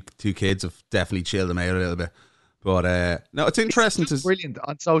 Those two kids have definitely chilled him out a little bit. But no, it's interesting to brilliant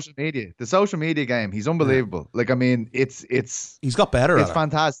on social media. The social media game, he's unbelievable. He's got better. It's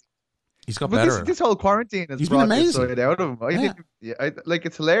fantastic. He's got better. This whole quarantine has been amazing. This side out of him.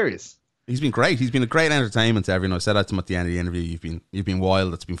 It's hilarious. He's been great. He's been a great entertainment to everyone. I said that to him at the end of the interview. You've been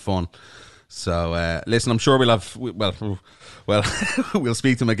wild. It's been fun. So listen, I'm sure we'll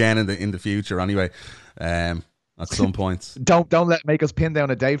speak to him again in the future. Anyway. At some point. Don't make us pin down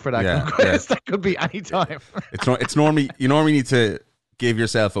a date for that. That could be any time. It's normally you need to give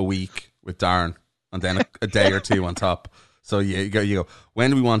yourself a week with Darren and then a day or two on top. So you go. When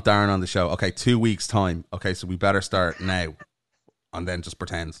do we want Darren on the show? Okay, 2 weeks time. Okay, so we better start now, and then just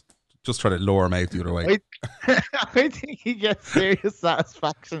pretend. Just try to lure him out the other way. I think he gets serious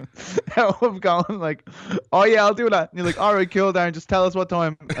satisfaction out of going like, oh yeah, I'll do that. And you're like, all right, cool, Darren, just tell us what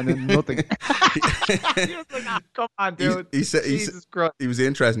time, and then nothing. He was like, come on, dude. He said he was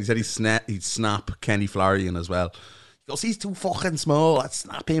interesting. He said he'd snap Kenny Florian as well. He goes, he's too fucking small. I'd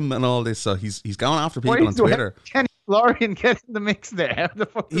snap him and all this. So he's going after people on Twitter. Kenny Florian get in the mix there. How the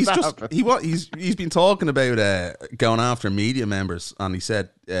fuck does that happen? He's been talking about going after media members, and he said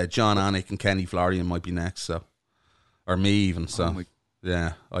Jon Anik and Kenny Florian might be next, so, or me even. So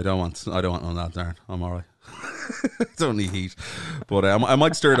yeah, I don't want none of that, Darren. I'm all right. Don't need heat, but I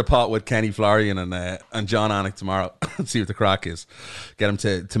might stir the pot with Kenny Florian and Jon Anik tomorrow and see what the crack is. Get him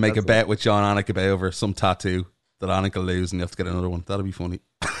to make a bet with Jon Anik about over some tattoo that Anik will lose, and you have to get another one. That'll be funny.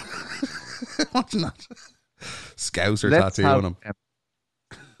 Imagine that. Scouser tattoo on him.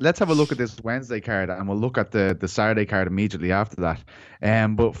 Let's have a look at this Wednesday card, and we'll look at the Saturday card immediately after that.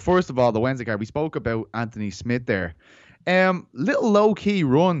 But first of all, the Wednesday card, we spoke about Anthony Smith there. Little low key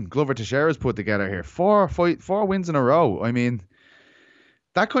run Glover Teixeira's put together here. Four wins in a row. I mean,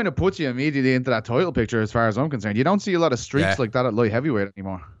 that kind of puts you immediately into that title picture as far as I'm concerned. You don't see a lot of streaks like that at light heavyweight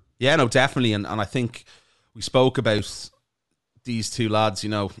anymore. Yeah, no, definitely. And I think we spoke about these two lads, you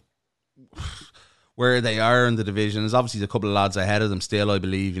know, where they are in the division. There's obviously a couple of lads ahead of them still, I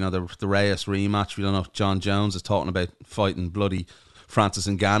believe. You know, the Reyes rematch. We don't know if John Jones is talking about fighting bloody Francis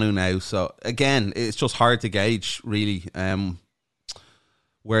Ngannou now. So, again, it's just hard to gauge, really,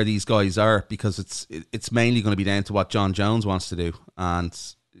 where these guys are, because it's mainly going to be down to what John Jones wants to do. And,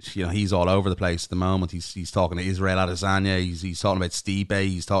 you know, he's all over the place at the moment. He's talking to Israel Adesanya. He's talking about Stipe.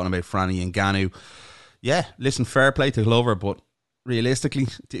 He's talking about Franny Ngannou. Yeah, listen, fair play to Glover, but realistically,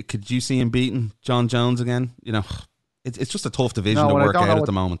 could you see him beating John Jones again? You know, it's just a tough division to work out at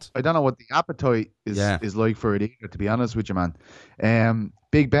the moment. I don't know what the appetite is like for it either, to be honest with you, man.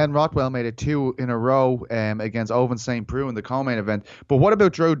 Big Ben Rothwell made it 2 in a row against Oven St. Preux in the co-main event. But what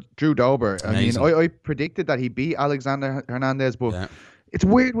about Drew Dober? Amazing. I mean, I predicted that he beat Alexander Hernandez, but it's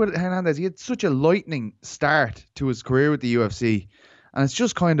weird with Hernandez. He had such a lightning start to his career with the UFC, and it's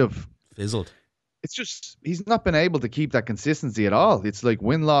just kind of fizzled. It's just, he's not been able to keep that consistency at all. It's like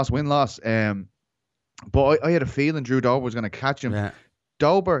win-loss. But I had a feeling Drew Dober was going to catch him. Yeah.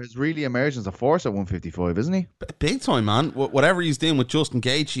 Dober has really emerged as a force at 155, isn't he? Big time, man. Whatever he's doing with Justin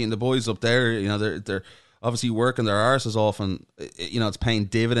Gaethje and the boys up there, you know, they're obviously working their arses off, and you know, it's paying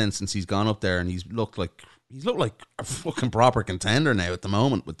dividends since he's gone up there, and he's looked like a fucking proper contender now at the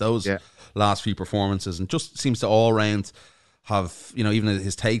moment with those last few performances, and just seems to all round have, you know, even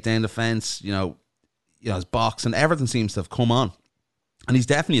his takedown defense, you know, his boxing, everything seems to have come on. And he's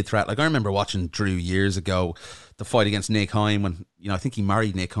definitely a threat. Like, I remember watching Drew years ago, the fight against Nick Hine, when, you know, I think he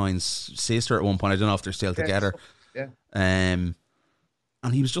married Nick Hine's sister at one point. I don't know if they're still together. Yeah. And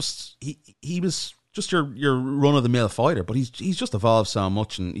he was just he was just your run of the mill fighter, but he's just evolved so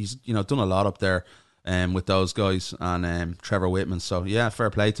much, and he's, you know, done a lot up there with those guys and Trevor Whitman. So yeah,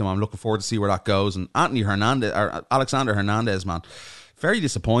 fair play to him. I'm looking forward to see where that goes. And Alexander Hernandez, man, very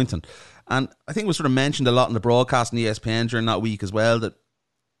disappointing. And I think it was sort of mentioned a lot in the broadcast on ESPN during that week as well, that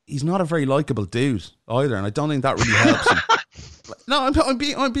he's not a very likable dude either, and I don't think that really helps him. No,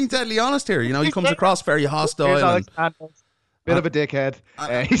 I'm being deadly honest here. You know, he comes across very hostile. Bit of a dickhead.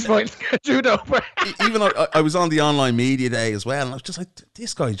 He's fighting Drew Dober. Even I was on the online media day as well, and I was just like,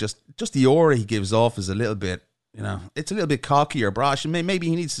 this guy, just the aura he gives off is a little bit, you know, it's a little bit cocky or brash, and maybe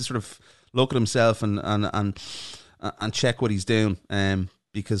he needs to sort of look at himself and check what he's doing.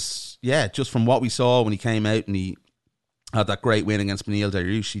 Because, yeah, just from what we saw when he came out and he had that great win against Beneil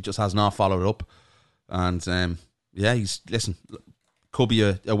Dariush, he just has not followed up. And, yeah, could be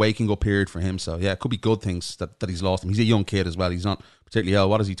a waking up period for him. So, yeah, it could be good things that he's lost him. He's a young kid as well. He's not particularly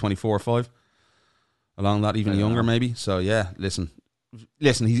old. What is he, 24 or 5? Along that, even younger maybe. So, yeah, listen,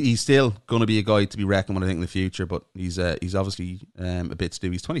 he's still going to be a guy to be reckoned with, I think, in the future. But he's obviously a bit stew.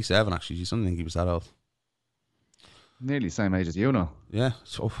 He's 27, actually. I don't think he was that old. Nearly the same age as you, know. Yeah,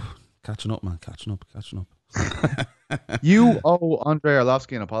 so catching up, man, catching up. You owe Andrei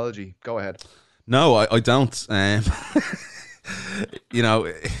Arlovsky an apology. Go ahead. No, I don't. You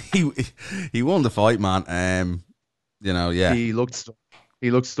know, he won the fight, man. You know, yeah, he looked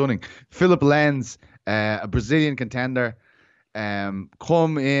stunning. Philip Lenz, a Brazilian contender,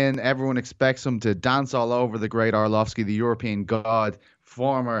 come in. Everyone expects him to dance all over the great Arlovsky, the European god.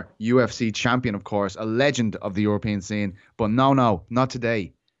 Former UFC champion, of course, a legend of the European scene. But no, not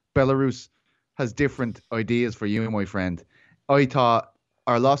today. Belarus has different ideas for you, my friend. I thought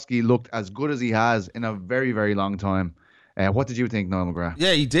Arlovsky looked as good as he has in a very, very long time. What did you think, Noel McGrath?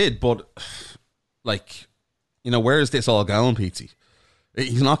 Yeah, he did, but, like, you know, where is this all going, Petey?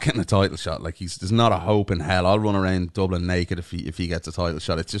 He's not getting a title shot. Like, there's not a hope in hell. I'll run around Dublin naked if he gets a title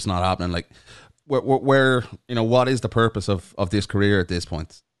shot. It's just not happening. Like, where you know, what is the purpose of this career at this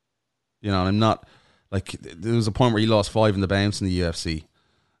point? You know, I'm not, like, there was a point where he lost 5 in the bounce in the UFC.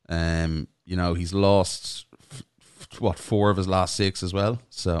 You know, he's lost 4 of his last 6 as well.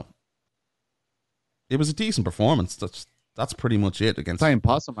 So it was a decent performance. That's pretty much it against playing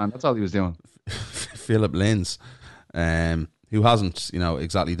possum, man. That's all he was doing. Philip Lenz, who hasn't, you know,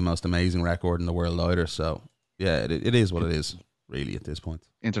 exactly the most amazing record in the world either. So yeah, it is what it is, really, at this point.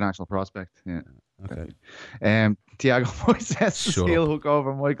 International prospect, yeah. Okay. Thiago Moises' heel hook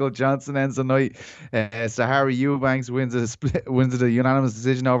over Michael Johnson ends the night. Sahari Eubanks wins a unanimous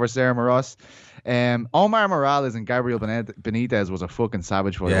decision over Sarah Moras. Omar Morales and Gabriel Benitez was a fucking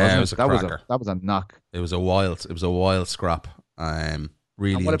savage fight. Yeah, wasn't it was a cracker. That was a knock. It was a wild scrap.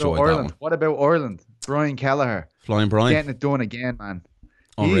 Really enjoyed that one. What about Ireland? Brian Kelleher. Flying Brian. Getting it done again, man.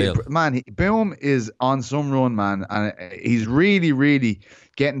 Unreal. Boom is on some run, man, and he's really, really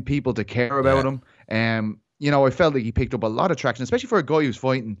getting people to care about him. I felt like he picked up a lot of traction, especially for a guy who's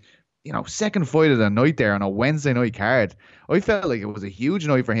fighting, second fight of the night there on a Wednesday night card. I felt like it was a huge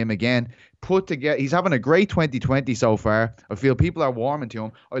night for him again. Put together, he's having a great 2020 so far. I feel people are warming to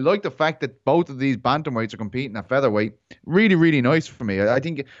him. I like the fact that both of these bantamweights are competing at featherweight. Really, really nice for me. I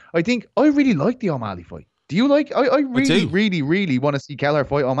think I really like the O'Malley fight. Do you like? I really, really, really want to see Kelleher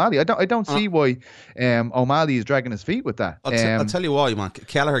fight O'Malley. I don't see why O'Malley is dragging his feet with that. I'll tell you why, man.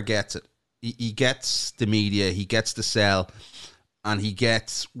 Kelleher gets it. He gets the media. He gets the sell, and he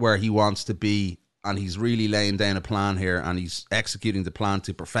gets where he wants to be. And he's really laying down a plan here, and he's executing the plan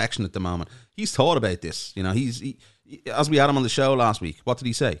to perfection at the moment. He's thought about this. He as we had him on the show last week, what did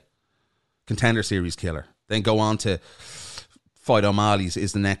he say? Contender Series killer. Then go on to fight O'Malley's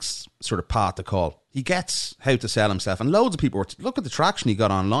is the next sort of path to call. He gets how to sell himself. And loads of people look at the traction he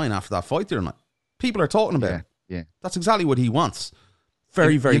got online after that fight the other night. People are talking about it. Yeah. That's exactly what he wants.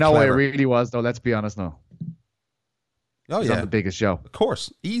 Very, very clever. What it really was, though, let's be honest now. He's on the biggest show. Of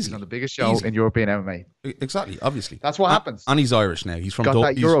course, easily. He's on the biggest show in European MMA. Exactly, obviously. That's what happens. And he's Irish now. He's from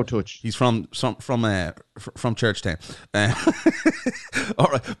that Euro touch. He's from Churchtown. All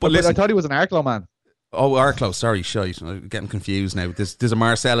right, but listen, I thought he was an Arklow man. Oh, Arklow. Sorry, shite. I'm getting confused now. There's a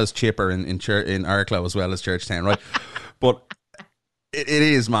Marcellus chipper in Arklow as well as Churchtown, right? But it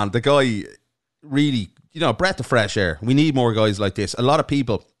is, man. The guy really, breath of fresh air. We need more guys like this. A lot of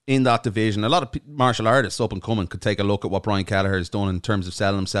people in that division, a lot of martial artists up and coming could take a look at what Brian Kelleher has done in terms of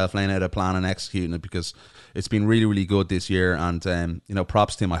selling himself, laying out a plan and executing it, because it's been really, really good this year. And,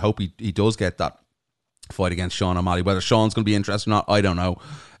 props to him. I hope he does get that fight against Sean O'Malley. Whether Sean's going to be interested or not, I don't know.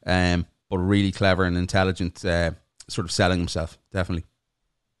 But really clever and intelligent sort of selling himself, definitely.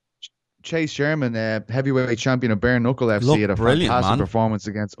 Chase Sherman, heavyweight champion of Bare Knuckle FC, had a fantastic performance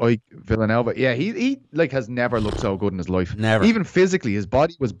against Ike Villanova. Yeah, he has never looked so good in his life. Never. Even physically, his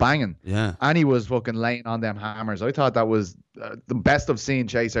body was banging. Yeah. And he was fucking laying on them hammers. I thought that was the best I've seen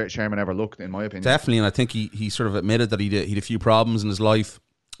Chase Sherman ever looked, in my opinion. Definitely, and I think he sort of admitted that he had a few problems in his life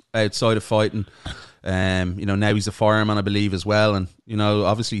outside of fighting. Now he's a fireman, I believe, as well, and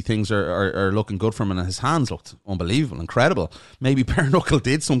obviously things are looking good for him, and his hands looked unbelievable, incredible. Maybe Bare Knuckle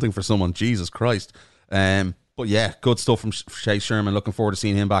did something for someone, Jesus Christ. But yeah, good stuff from Chase Sherman. Looking forward to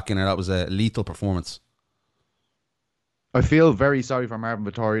seeing him back in there. That was a lethal performance. I feel very sorry for Marvin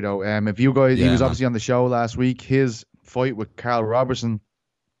Vettori though. If you guys, he was obviously on the show last week. His fight with Carl Robertson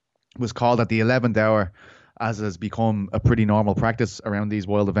was called at the 11th hour, as has become a pretty normal practice around these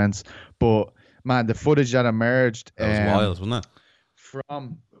wild events. But man, the footage that emerged, that was wild, wasn't it?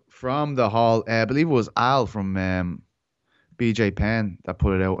 From the hall, I believe it was Al from BJ Penn that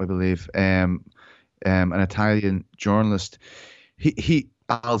put it out. I believe an Italian journalist. He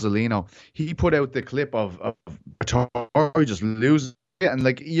Al Zolino. He put out the clip of Vettori just losing. And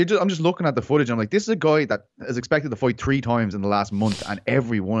I'm just looking at the footage. And I'm like, this is a guy that is expected to fight 3 times in the last month, and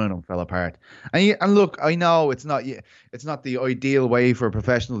every one of them fell apart. And look, I know it's not the ideal way for a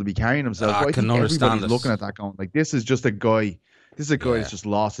professional to be carrying himself. But I think everybody's looking at that going, like, this is just a guy. This is a guy that's just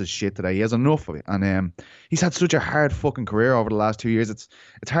lost his shit today. He has enough of it, and he's had such a hard fucking career over the last 2 years. It's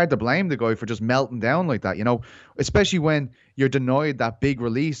hard to blame the guy for just melting down like that, especially when you're denied that big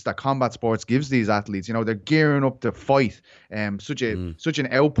release that combat sports gives these athletes. They're gearing up to fight, such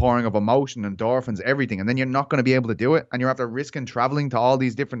an outpouring of emotion, endorphins, everything, and then you're not going to be able to do it, and you're after risking traveling to all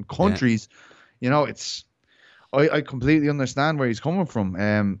these different countries. Yeah. I completely understand where he's coming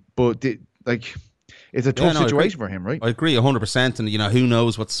from, but it's a tough situation for him, right? I agree 100%. And, who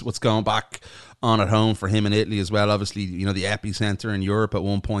knows what's going back on at home for him in Italy as well. Obviously, the epicenter in Europe at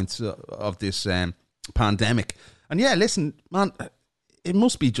one point of this pandemic. And yeah, listen, man, it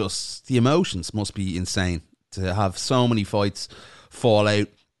must be just, the emotions must be insane to have so many fights fall out.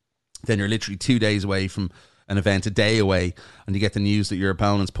 Then you're literally 2 days away from an event, a day away, and you get the news that your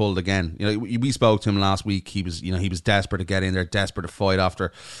opponent's pulled again. We spoke to him last week. He was desperate to get in there, desperate to fight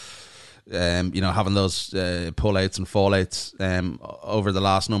after having those pullouts and fallouts over the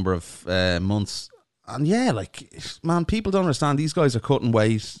last number of months. And yeah, man, people don't understand. These guys are cutting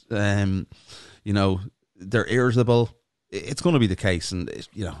weight. They're irritable. It's going to be the case, and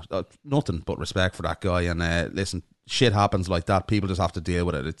nothing but respect for that guy. And listen, shit happens like that. People just have to deal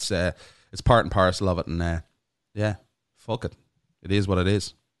with it. It's part and parcel of it. And yeah, fuck it. It is what it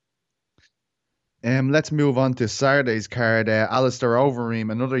is. Let's move on to Saturday's card. Alistair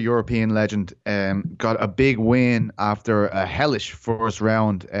Overeem, another European legend, got a big win after a hellish first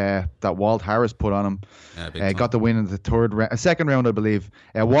round that Walt Harris put on him. Got the win in the second round, I believe.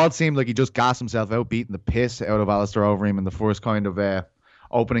 Walt seemed like he just gassed himself out, beating the piss out of Alistair Overeem in the first kind of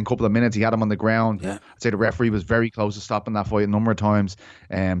opening couple of minutes. He had him on the ground. Yeah. I'd say the referee was very close to stopping that fight a number of times.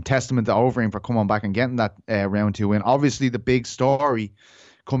 Testament to Overeem for coming back and getting that round 2 win. Obviously, the big story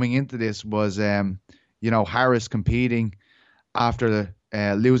coming into this was, Harris competing after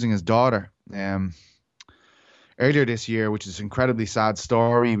losing his daughter earlier this year, which is an incredibly sad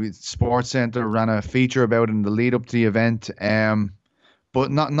story. Sports Center ran a feature about it in the lead up to the event. But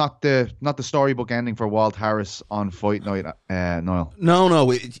not the storybook ending for Walt Harris on fight night, Niall.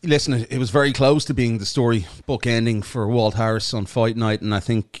 No. Listen, it was very close to being the storybook ending for Walt Harris on fight night, and I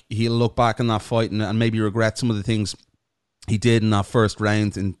think he'll look back on that fight and maybe regret some of the things he did in that first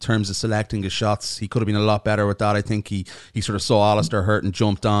round in terms of selecting his shots. He could have been a lot better with that. I think he sort of saw Alistair hurt and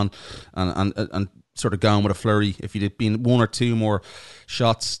jumped on and sort of gone with a flurry. If he'd been one or two more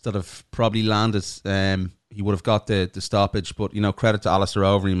shots that have probably landed, he would have got the stoppage. But, credit to Alistair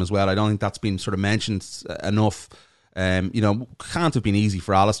Overeem as well. I don't think that's been sort of mentioned enough. Can't have been easy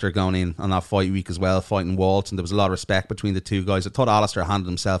for Alistair going in on that fight week as well, fighting Walt, and there was a lot of respect between the two guys. I thought Alistair handled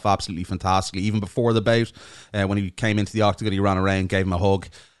himself absolutely fantastically, even before the bout. When he came into the octagon, he ran around, gave him a hug.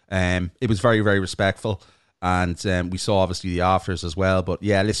 It was very, very respectful. And we saw obviously the afters as well. But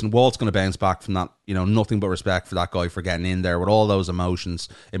yeah, listen, Walt's going to bounce back from that. Nothing but respect for that guy for getting in there with all those emotions.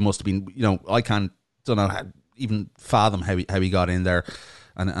 It must have been, I don't know, even fathom how he got in there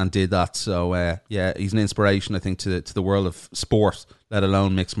and did that. So he's an inspiration, I think, to the world of sport, let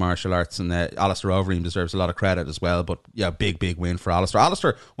alone mixed martial arts. And Alistair Overeem deserves a lot of credit as well. But yeah, big win for Alistair.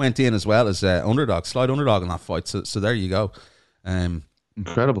 Alistair went in as well as slight underdog in that fight. So there you go.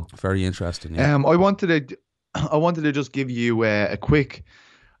 Incredible. Very interesting. Yeah. I wanted to just give you a quick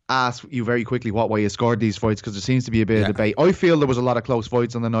ask you very quickly what way you scored these fights, because there seems to be a bit of debate. I feel there was a lot of close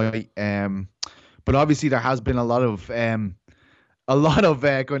fights on the night, but obviously there has been a lot of kind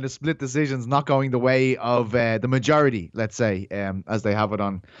of split decisions not going the way of the majority, let's say, as they have it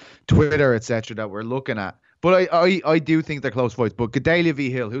on Twitter, etc., that we're looking at. But I do think they're close fights. But Gedalia v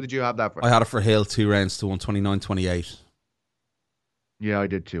Hill, who did you have that for? I had it for Hill 2 rounds to 129-28. Yeah, I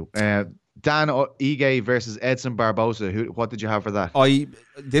did too. Dan Ige versus Edson Barbosa. What did you have for that?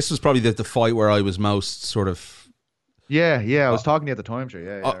 This was probably the fight where I was most sort of. Yeah. I was talking to you at the time, sure.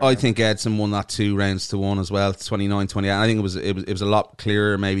 Yeah. I think Edson won that 2 rounds to 1 as well, 29-28. I think it was a lot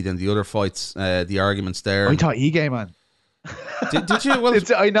clearer maybe than the other fights. The arguments there. I thought Ige, man. Did you? Well,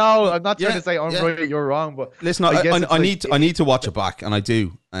 I know. I'm not trying to say I'm right, you're wrong, but listen, I need to watch it back, and I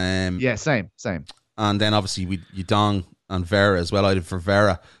do. Yeah, same. And then obviously Yudong and Vera as well. I did for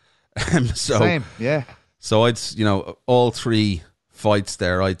Vera. Same, yeah. So I'd, all 3 fights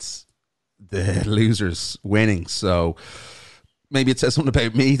there, the losers winning. So maybe it says something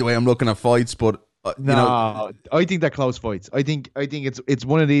about me the way I'm looking at fights, but I think they're close fights. I think it's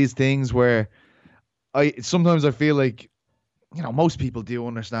one of these things where sometimes I feel like most people do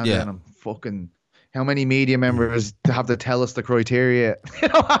understand that, and I'm fucking. How many media members have to tell us the criteria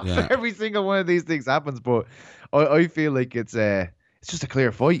after every single one of these things happens? But I feel like it's just a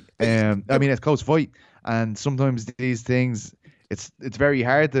clear fight. I mean, it's a close fight, and sometimes these things, it's very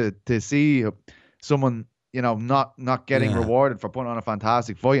hard to see someone not getting rewarded for putting on a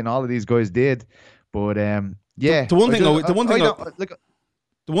fantastic fight, and all of these guys did. But the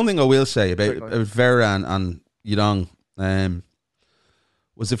one thing I will say about Vera and Yudong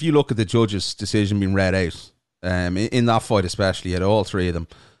was if you look at the judges' decision being read out in that fight, especially at all 3 of them.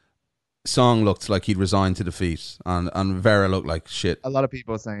 Song looked like he'd resigned to defeat, and Vera looked like shit. A lot of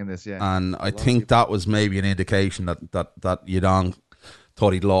people are saying this, yeah. And I think that was maybe an indication that Yudong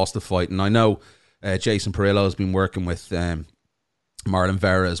thought he'd lost the fight. And I know Jason Perillo has been working with Marlon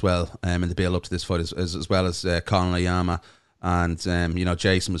Vera as well in the build up to this fight, as well as Colin Oyama. And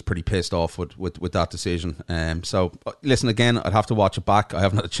Jason was pretty pissed off with that decision. So listen, again, I'd have to watch it back. I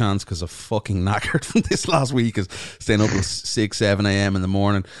haven't had a chance because I'm fucking knackered from this last week, is staying up at 6-7 a.m. in the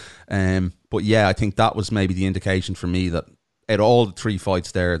morning. But yeah, I think that was maybe the indication for me that out of all the 3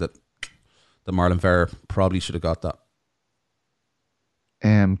 fights there, that Marlon Vera probably should have got that.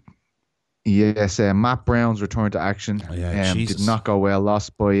 Yes, Matt Brown's return to action did not go well.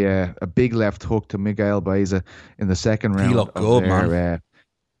 Lost by a big left hook to Miguel Baeza in the second round. He looked good, man.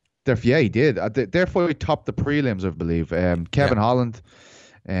 He did. Therefore, he topped the prelims, I believe. Kevin Holland,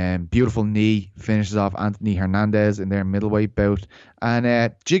 beautiful knee, finishes off Anthony Hernandez in their middleweight bout. And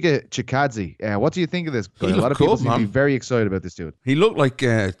Giga Chikadze, what do you think of this guy? A lot of people seem to be very excited about this dude. He looked like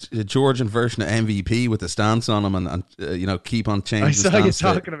a Georgian version of MVP with the stance on him and keep on changing I saw stance, you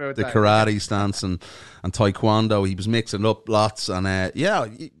talking about the that. karate stance and taekwondo. He was mixing up lots and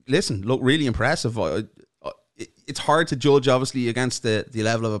listen, looked really impressive. it's hard to judge, obviously, against the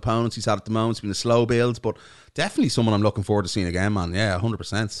level of opponents he's had at the moment. It's been a slow build, but definitely someone I'm looking forward to seeing again, man. Yeah,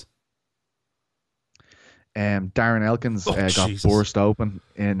 100%. Darren Elkins got Jesus. burst open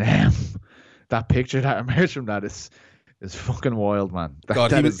in that picture that emerged from that is fucking wild, man.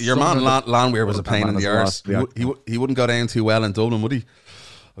 God, your man Landwehr was a pain in the arse. He wouldn't go down too well in Dublin, would he?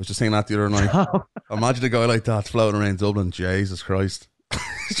 I was just saying that the other night. Imagine a guy like that floating around Dublin. Jesus Christ.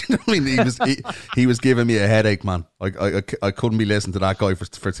 You know what I mean? He was giving me a headache, man. Like I couldn't be listening to that guy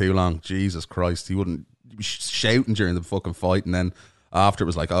for too long. Jesus Christ. He was shouting during the fucking fight, and then after it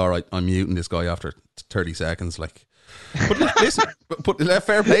was like, all right, I'm muting this guy after 30 seconds. Like, but listen, but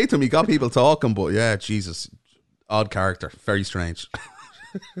fair play to him. He got people talking, but yeah, Jesus, odd character, very strange.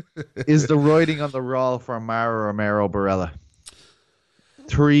 Is the writing on the wall for Mara Romero Barella?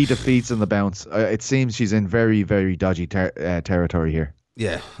 3 defeats in the bounce. It seems she's in very, very dodgy territory here.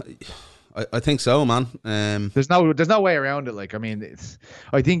 Yeah, I think so, man. There's no way around it. Like, I mean,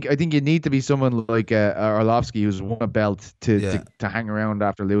 I think you need to be someone like Arlovsky, who's won a belt to hang around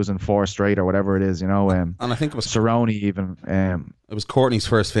after losing 4 straight or whatever it is, you know. And I think it was Cerrone even. It was Courtney's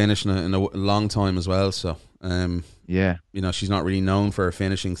first finish in a long time as well. So yeah, you know, she's not really known for her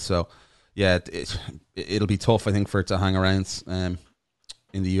finishing. So yeah, it'll be tough, I think, for her to hang around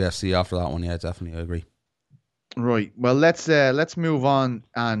in the UFC after that one. Yeah, definitely, I agree. Right. Well, let's move on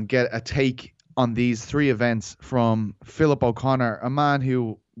and get a take on these 3 events from Philip O'Connor, a man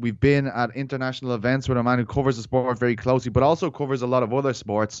who we've been at international events with, a man who covers the sport very closely, but also covers a lot of other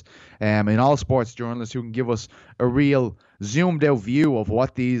sports, in all sports journalists who can give us a real zoomed out view of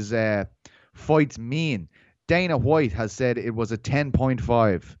what these fights mean. Dana White has said it was a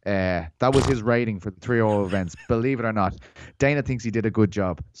 10.5. That was his rating for the 3-0 events. Believe it or not, Dana thinks he did a good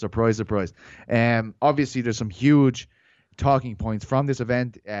job. Surprise, surprise. Obviously, there's some huge talking points from this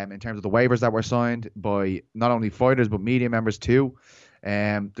event in terms of the waivers that were signed by not only fighters but media members too.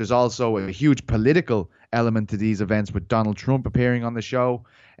 There's also a huge political element to these events with Donald Trump appearing on the show.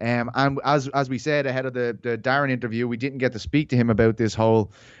 And as we said ahead of the Darren interview, we didn't get to speak to him about this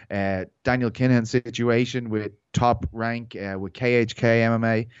whole Daniel Kinahan situation with Top Rank, with KHK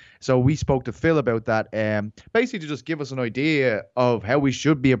MMA. So we spoke to Phil about that, basically to just give us an idea of how we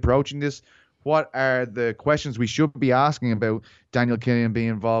should be approaching this. What are the questions we should be asking about Daniel Kinahan being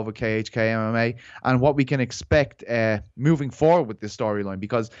involved with KHK MMA, and what we can expect moving forward with this storyline?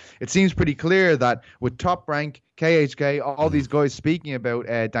 Because it seems pretty clear that with Top Rank, KHK, all these guys speaking about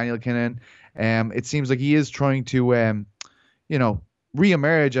Daniel Kinahan, it seems like he is trying to,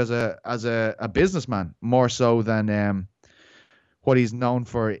 re-emerge as a businessman more so than what he's known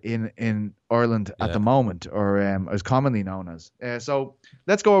for in Ireland at the moment, or as commonly known as. So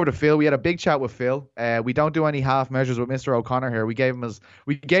let's go over to Phil. We had a big chat with Phil. We don't do any half measures with Mr. O'Connor here. We gave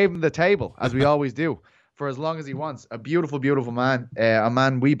him the table, as we always do, for as long as he wants. A beautiful, beautiful man. A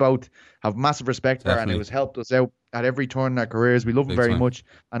man we both have massive respect for, and it has helped us out at every turn in our careers. We love him very much,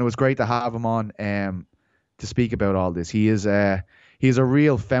 and it was great to have him on to speak about all this. He's a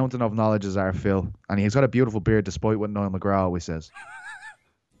real fountain of knowledge, as our Phil, and he's got a beautiful beard, despite what Niall McGrath always says.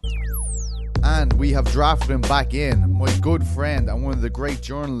 And we have drafted him back in, my good friend and one of the great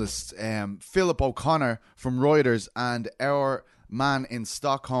journalists, Philip O'Connor from Reuters and Our Man in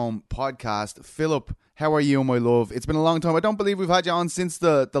Stockholm podcast. Philip, how are you, my love? It's been a long time. I don't believe we've had you on since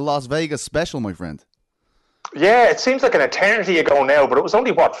the Las Vegas special, my friend. Yeah, it seems like an eternity ago now, but it was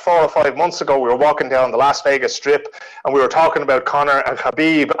only, 4 or 5 months ago we were walking down the Las Vegas Strip and we were talking about Conor and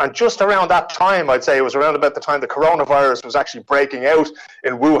Khabib, and just around that time, I'd say it was around about the time the coronavirus was actually breaking out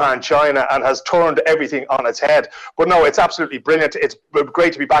in Wuhan, China, and has turned everything on its head. But no, it's absolutely brilliant. It's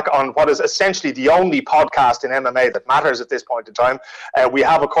great to be back on what is essentially the only podcast in MMA that matters at this point in time. We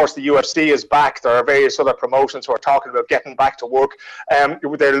have, of course, the UFC is back. There are various other promotions who are talking about getting back to work.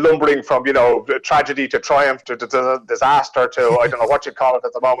 They're lumbering from, tragedy to triumph to disaster to, I don't know what you'd call it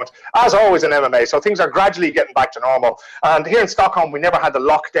at the moment, as always in MMA. So things are gradually getting back to normal. And here in Stockholm, we never had the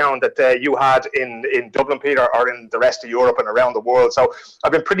lockdown that you had in Dublin, Peter, or in the rest of Europe and around the world. So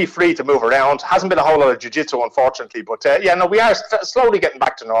I've been pretty free to move around. Hasn't been a whole lot of jiu-jitsu, unfortunately. But we are slowly getting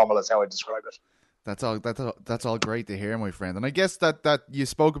back to normal, is how I describe it. That's all great to hear, my friend. And I guess that you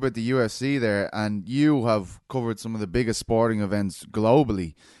spoke about the UFC there, and you have covered some of the biggest sporting events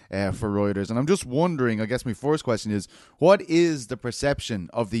globally for Reuters. And I'm just wondering, I guess my first question is, what is the perception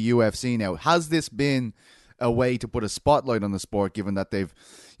of the UFC now? Has this been a way to put a spotlight on the sport, given that they've,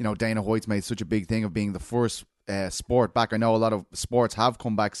 Dana White's made such a big thing of being the first sport back? I know a lot of sports have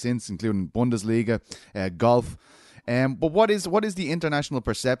come back since, including Bundesliga, golf. But what is the international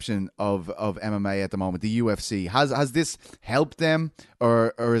perception of MMA at the moment, the UFC? Has this helped them,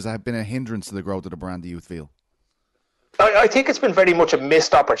 or has it been a hindrance to the growth of the brand, do you feel? I think it's been very much a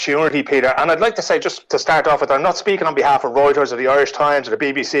missed opportunity, Peter. And I'd like to say, just to start off with, I'm not speaking on behalf of Reuters or the Irish Times or the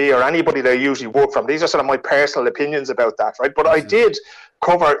BBC or anybody that I usually work from. These are sort of my personal opinions about that, right? But I did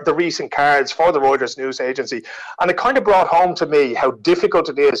cover the recent cards for the Reuters news agency, and it kind of brought home to me how difficult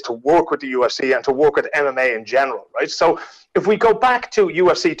it is to work with the UFC and to work with MMA in general, right? So if we go back to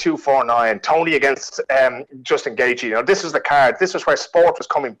UFC 249, Tony against Justin Gaethje, this was the card. This was where sport was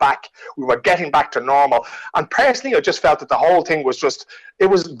coming back. We were getting back to normal. And personally, I just felt that the whole thing was it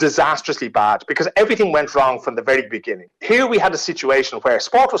was disastrously bad because everything went wrong from the very beginning. Here we had a situation where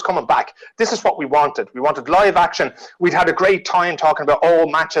sport was coming back. This is what we wanted. We wanted live action. We'd had a great time talking about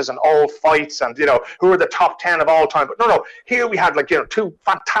old matches and old fights and, who are the top 10 of all time. But no, here we had two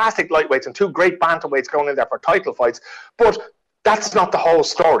fantastic lightweights and two great bantamweights going in there for title fights. But that's not the whole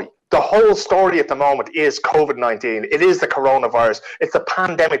story. The whole story at the moment is COVID-19. It is the coronavirus. It's the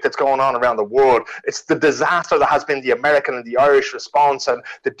pandemic that's going on around the world. It's the disaster that has been the American and the Irish response and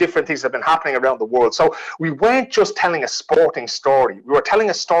the different things that have been happening around the world. So we weren't just telling a sporting story. We were telling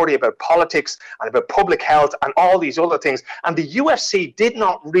a story about politics and about public health and all these other things. And the UFC did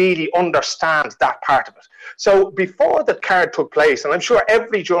not really understand that part of it. So before the card took place, and I'm sure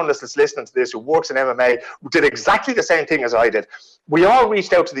every journalist that's listening to this who works in MMA did exactly the same thing as I did, we all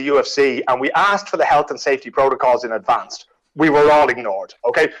reached out to the UFC and we asked for the health and safety protocols in advance. We were all ignored,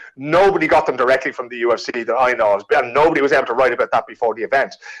 okay? Nobody got them directly from the UFC that I know of, and nobody was able to write about that before the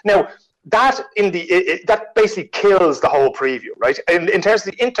event. Now, that basically kills the whole preview, right? In terms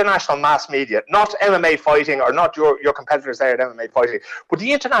of the international mass media, not MMA fighting or not your competitors there at MMA fighting, but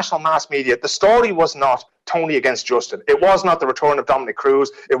the international mass media, the story was not Tony against Justin. It was not the return of Dominic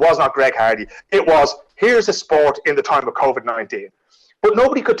Cruz. It was not Greg Hardy. It was, here's a sport in the time of COVID-19. But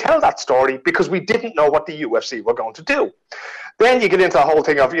nobody could tell that story because we didn't know what the UFC were going to do. Then you get into the whole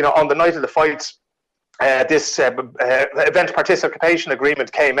thing of, on the night of the fights, this event participation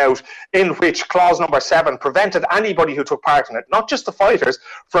agreement came out in which clause number 7 prevented anybody who took part in it, not just the fighters,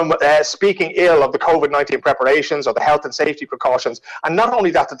 from speaking ill of the COVID-19 preparations or the health and safety precautions. And not only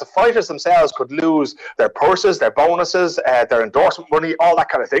that the fighters themselves could lose their purses, their bonuses, their endorsement money, all that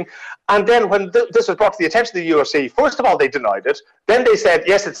kind of thing. And then when this was brought to the attention of the UFC, first of all, they denied it. Then they said,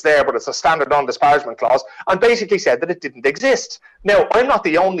 yes, it's there, but it's a standard non-disparagement clause, and basically said that it didn't exist. Now, I'm not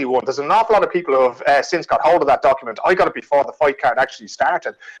the only one. There's an awful lot of people who have since got hold of that document. I got it before the fight card actually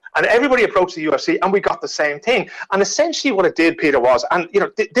started. And everybody approached the UFC and we got the same thing. And essentially what it did, Peter, was, and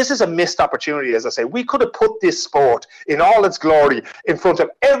this is a missed opportunity, as I say, we could have put this sport in all its glory in front of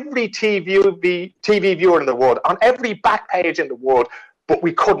every TV viewer in the world, on every back page in the world. But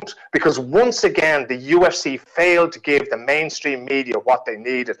we couldn't, because once again, the UFC failed to give the mainstream media what they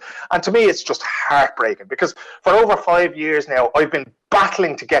needed. And to me, it's just heartbreaking, because for over 5 years now, I've been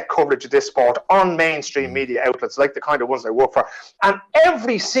battling to get coverage of this sport on mainstream media outlets, like the kind of ones I work for. And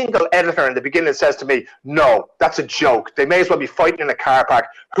every single editor in the beginning says to me, no, that's a joke. They may as well be fighting in a car park.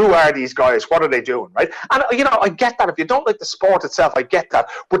 Who are these guys? What are they doing, right? And, I get that. If you don't like the sport itself, I get that.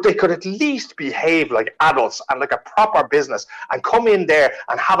 But they could at least behave like adults and like a proper business and come in there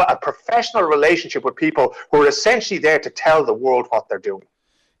and have a professional relationship with people who are essentially there to tell the world what they're doing.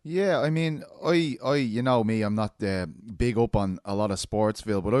 Yeah, I mean, I you know me, I'm not big up on a lot of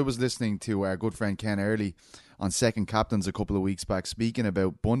Sportsville, but I was listening to our good friend Ken Early on Second Captains a couple of weeks back speaking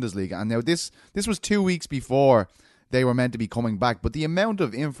about Bundesliga. And now this was 2 weeks before they were meant to be coming back, but the amount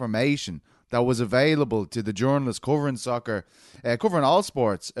of information that was available to the journalists covering soccer, covering all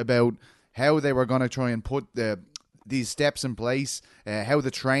sports, about how they were going to try and put these steps in place, how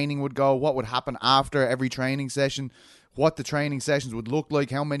the training would go, what would happen after every training session, what the training sessions would look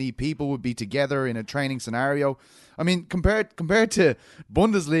like, how many people would be together in a training scenario. I mean, compared to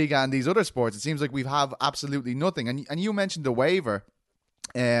Bundesliga and these other sports, it seems like we have absolutely nothing. And you mentioned the waiver.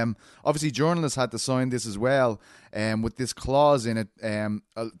 Obviously, journalists had to sign this as well, with this clause in it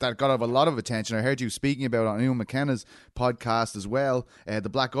that got a lot of attention. I heard you speaking about it on Ewan McKenna's podcast as well, The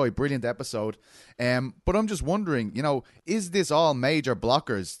Black Eye, brilliant episode. But I'm just wondering, is this all major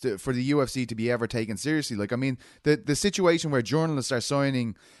blockers for the UFC to be ever taken seriously? Like, I mean, the situation where journalists are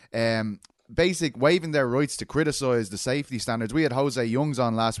signing waiving their rights to criticize the safety standards. We had Jose Youngs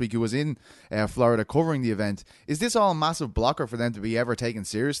on last week, who was in Florida covering the event. Is this all a massive blocker for them to be ever taken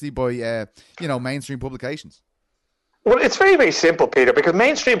seriously by mainstream publications? Well, it's very, very simple, Peter, because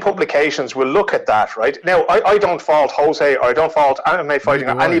mainstream publications will look at that, right? Now, I don't fault Jose, or I don't fault MMA Fighting,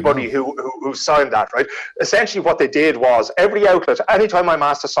 or anybody who signed that, right? Essentially what they did was, every outlet, anytime I'm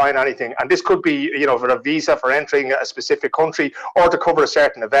asked to sign anything, and this could be, for a visa for entering a specific country or to cover a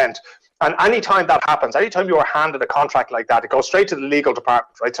certain event, And anytime that happens, anytime you are handed a contract like that, it goes straight to the legal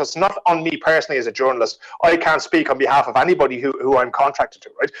department, right? So it's not on me personally as a journalist. I can't speak on behalf of anybody who I'm contracted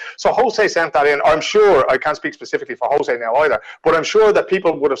to, right? So Jose sent that in. I'm sure, I can't speak specifically for Jose now either, but I'm sure that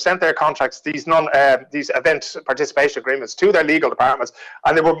people would have sent their contracts, these event participation agreements, to their legal departments,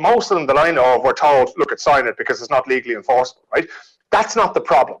 and they were, most of them that I know of, were told, look, sign it because it's not legally enforceable, right? That's not the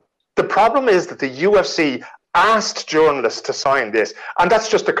problem. The problem is that the UFC asked journalists to sign this, and that's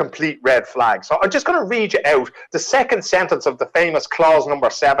just a complete red flag. So I'm just going to read you out the second sentence of the famous clause number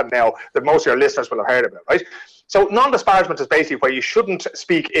 7 now that most of your listeners will have heard about, right? So non-disparagement is basically where you shouldn't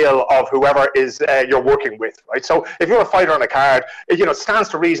speak ill of whoever is you're working with, right? So if you're a fighter on a card, it stands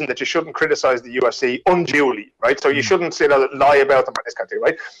to reason that you shouldn't criticize the UFC unduly, right? So you shouldn't lie about them, this kind of thing,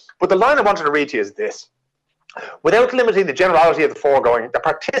 right? But the line I wanted to read to you is this. Without limiting the generality of the foregoing, the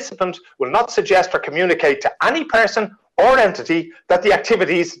participant will not suggest or communicate to any person or entity that the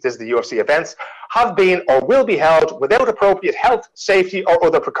activities, this is the UFC events, have been or will be held without appropriate health, safety, or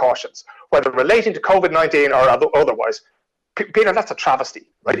other precautions, whether relating to COVID-19 or otherwise. Peter, that's a travesty,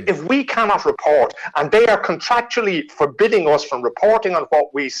 right? If we cannot report and they are contractually forbidding us from reporting on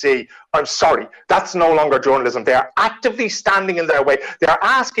what we see, I'm sorry, that's no longer journalism. They are actively standing in their way. They are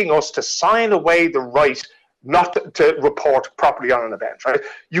asking us to sign away the right not to report properly on an event, right?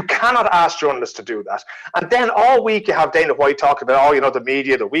 You cannot ask journalists to do that. And then all week you have Dana White talking about, the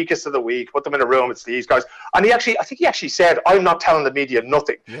media, the weakest of the weak, put them in a room, it's these guys. And I think he actually said, I'm not telling the media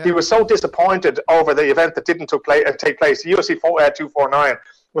nothing. Yeah. He was so disappointed over the event that didn't take place. The UFC 249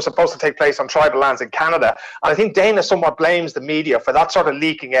 was supposed to take place on tribal lands in Canada. And I think Dana somewhat blames the media for that sort of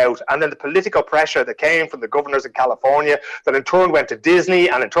leaking out. And then the political pressure that came from the governors in California, that in turn went to Disney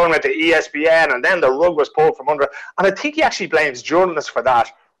and in turn went to ESPN, and then the rug was pulled from under. And I think he actually blames journalists for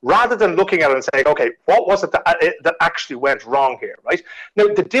that, rather than looking at it and saying, okay, what was it that actually went wrong here, right? Now,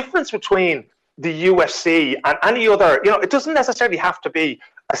 the difference between the UFC and any other, it doesn't necessarily have to be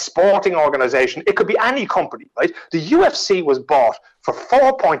a sporting organization. It could be any company, right? The UFC was bought for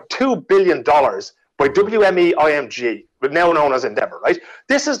 $4.2 billion by WME IMG, now known as Endeavor, right?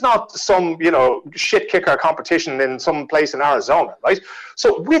 This is not some, shit kicker competition in some place in Arizona, right?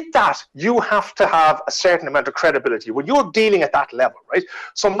 So with that, you have to have a certain amount of credibility when you're dealing at that level, right?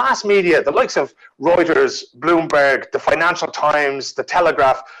 So mass media, the likes of Reuters, Bloomberg, the Financial Times, the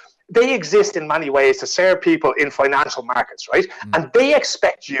Telegraph, they exist in many ways to serve people in financial markets, right? And they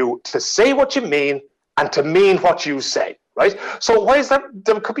expect you to say what you mean and to mean what you say, right? So why is that?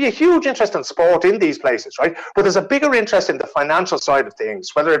 There could be a huge interest in sport in these places, right? But there's a bigger interest in the financial side of things,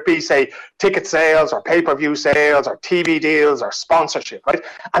 whether it be, say, ticket sales or pay-per-view sales or TV deals or sponsorship, right?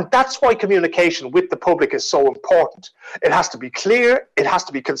 And that's why communication with the public is so important. It has to be clear, it has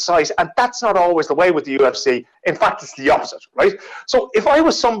to be concise, and that's not always the way with the UFC. In fact, it's the opposite, right? So if I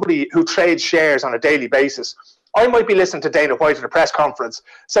was somebody who trades shares on a daily basis, I might be listening to Dana White at a press conference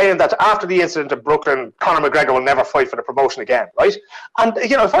saying that after the incident in Brooklyn, Conor McGregor will never fight for the promotion again, right? And,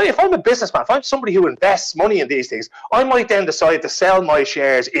 if I'm a businessman, if I'm somebody who invests money in these things, I might then decide to sell my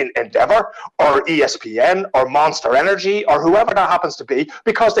shares in Endeavor or ESPN or Monster Energy or whoever that happens to be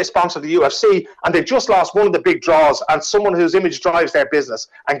because they sponsor the UFC and they just lost one of the big draws and someone whose image drives their business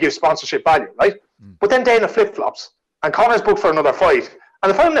and gives sponsorship value, right? But then Dana flip-flops and Conor's booked for another fight.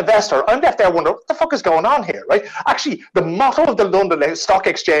 And if I'm an investor, I'm left there wondering, what the fuck is going on here, right? Actually, the motto of the London Stock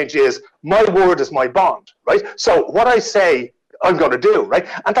Exchange is, my word is my bond, right? So what I say, I'm going to do, right?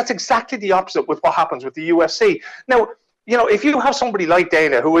 And that's exactly the opposite with what happens with the UFC. Now, if you have somebody like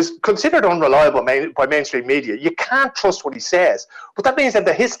Dana who is considered unreliable by mainstream media, you can't trust what he says. But that means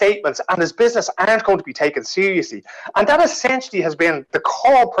that his statements and his business aren't going to be taken seriously. And that essentially has been the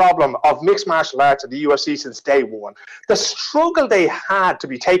core problem of mixed martial arts and the UFC since day one. The struggle they had to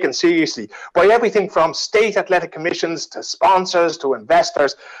be taken seriously by everything from state athletic commissions to sponsors to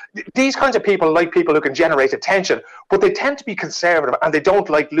investors. These kinds of people like people who can generate attention, but they tend to be conservative and they don't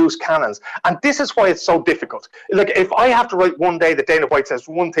like loose cannons. And this is why it's so difficult. Like, if I have to write one day that Dana White says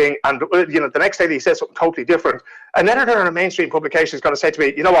one thing and the next day he says something totally different, an editor in a mainstream publication is going to say to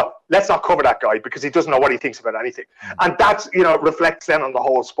me, you know what, let's not cover that guy because he doesn't know what he thinks about anything. And that reflects then on the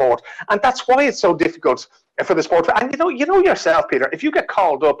whole sport. And that's why it's so difficult for the sport. And you know yourself, Peter, if you get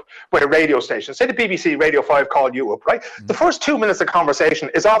called up by a radio station, say the BBC Radio 5 called you up, right? The first 2 minutes of conversation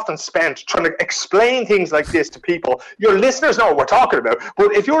is often spent trying to explain things like this to people. Your listeners know what we're talking about.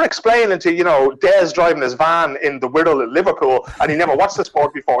 But if you're explaining to, Des driving his van in the Wirral in Liverpool and he never watched the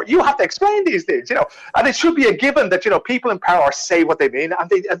sport before, you have to explain these things, And it should be a given that, people in power say what they mean and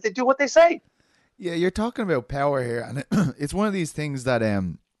they do what they say. Yeah, you're talking about power here. And it's one of these things that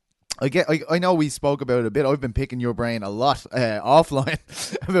I know we spoke about it a bit. I've been picking your brain a lot offline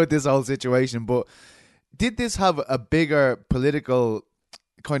about this whole situation, but did this have a bigger political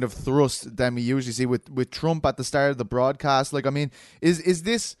kind of thrust than we usually see with Trump at the start of the broadcast? Like, I mean, is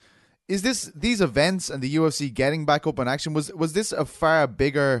this these events and the UFC getting back up in action, was this a far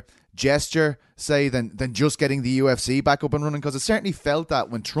bigger gesture, say, than just getting the UFC back up and running? Because it certainly felt that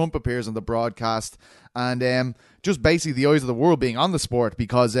when Trump appears on the broadcast, and just basically the eyes of the world being on the sport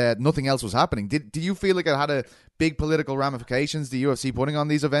because nothing else was happening. Did you feel like it had a big political ramifications, the UFC putting on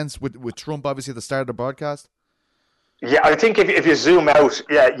these events with Trump obviously at the start of the broadcast? Yeah, I think if you zoom out,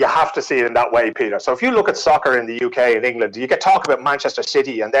 yeah, you have to see it in that way, Peter. So if you look at soccer in the UK and England, you get talk about Manchester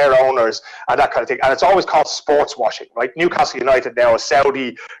City and their owners and that kind of thing, and it's always called sports washing, right? Newcastle United now, a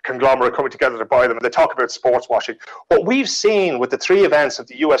Saudi conglomerate coming together to buy them, and they talk about sports washing. What we've seen with the 3 events of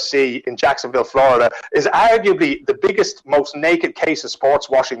the UFC in Jacksonville, Florida, is arguably the biggest, most naked case of sports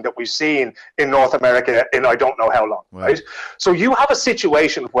washing that we've seen in North America in I don't know how long, right? So you have a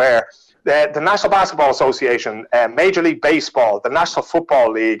situation where the National Basketball Association, Major League Baseball, the National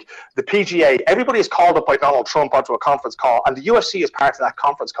Football League, the PGA, everybody is called up by Donald Trump onto a conference call, and the UFC is part of that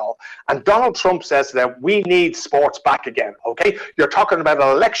conference call. And Donald Trump says to them, we need sports back again, okay? You're talking about an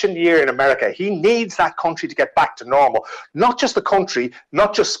election year in America. He needs that country to get back to normal. Not just the country,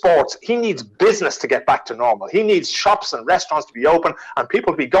 not just sports. He needs business to get back to normal. He needs shops and restaurants to be open and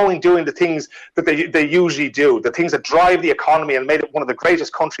people to be doing the things that they usually do, the things that drive the economy and made it one of the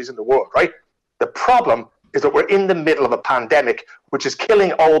greatest countries in the world. Right? The problem is that we're in the middle of a pandemic which is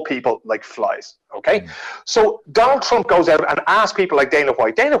killing old people like flies, okay? So Donald Trump goes out and asks people like Dana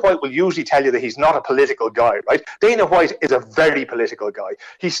White. Dana White will usually tell you that he's not a political guy, right? Dana White is a very political guy.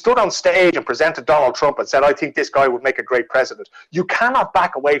 He stood on stage and presented Donald Trump and said, I think this guy would make a great president. You cannot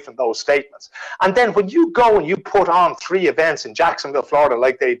back away from those statements. And then when you go and you put on 3 events in Jacksonville, Florida,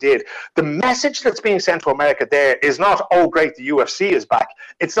 like they did, the message that's being sent to America there is not, oh, great, the UFC is back.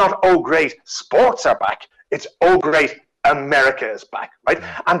 It's not, oh, great, sports are back. It's, oh, great, America is back, right?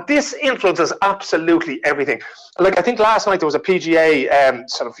 And this influences absolutely everything. Like, I think last night there was a PGA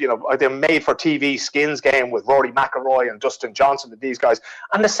sort of, the made-for-TV skins game with Rory McIlroy and Dustin Johnson and these guys.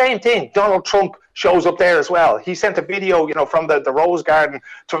 And the same thing, Donald Trump shows up there as well. He sent a video, from the Rose Garden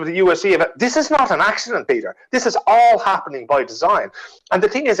to the UFC event. This is not an accident, Peter. This is all happening by design. And the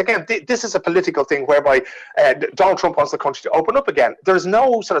thing is, again, this is a political thing whereby Donald Trump wants the country to open up again. There's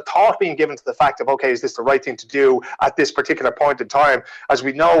no sort of thought being given to the fact of, okay, is this the right thing to do at this particular point in time? As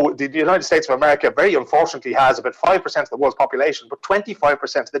we know, the United States of America very unfortunately has about 5% of the world's population, but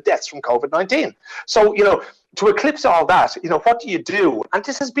 25% of the deaths from COVID-19. So, to eclipse all that, what do you do? And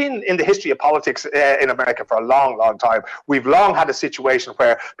this has been in the history of politics in America for a long, long time. We've long had a situation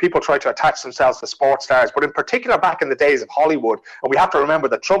where people try to attach themselves to sports stars, but in particular back in the days of Hollywood. And we have to remember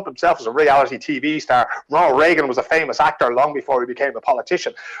that Trump himself was a reality TV star. Ronald Reagan was a famous actor long before he became a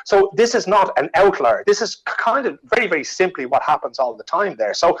politician. So this is not an outlier. This is kind of very, very simply what happens all the time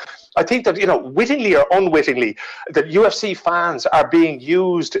there. So I think that, wittingly or unwittingly, that UFC fans are being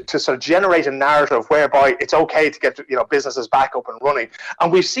used to sort of generate a narrative whereby it's okay to get businesses back up and running,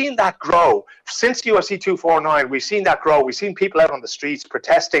 and we've seen that grow since UFC 249. We've seen that grow. We've seen people out on the streets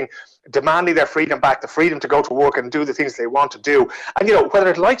protesting, demanding their freedom back, the freedom to go to work and do the things they want to do. And whether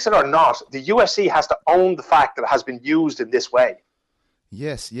it likes it or not, the UFC has to own the fact that it has been used in this way.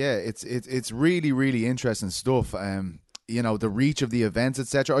 Yes, yeah, it's really, really interesting stuff. The reach of the events,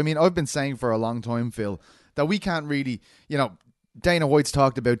 etc. I mean, I've been saying for a long time, Phil, that we can't really, Dana White's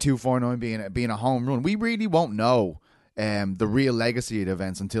talked about 249 being a home run. We really won't know the real legacy of the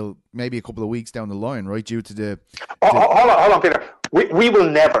events until maybe a couple of weeks down the line, right? Due to the... Hold on, Peter. We will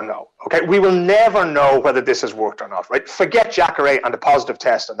never know. Okay, we will never know whether this has worked or not, right? Forget Jacare and the positive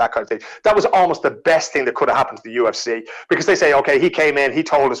test and that kind of thing. That was almost the best thing that could have happened to the UFC, because they say, okay, he came in, he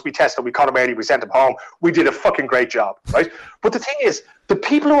told us, we tested, we caught him early, we sent him home, we did a fucking great job, right? But the thing is, the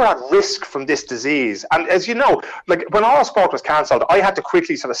people who are at risk from this disease, and as you know, like when all sport was cancelled, I had to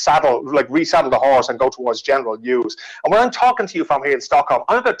quickly sort of resaddle the horse and go towards general news. And when I'm talking to you from here in Stockholm,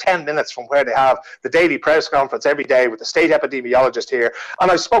 I'm about 10 minutes from where they have the daily press conference every day with the state epidemiologist here.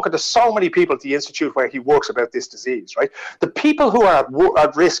 And I've spoken to so many people at the institute where he works about this disease, right? The people who are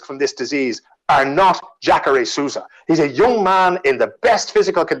at risk from this disease are not Jacare Souza. He's a young man in the best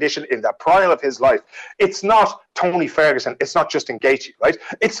physical condition in the prime of his life. It's not Tony Ferguson. It's not Justin Gaethje, right?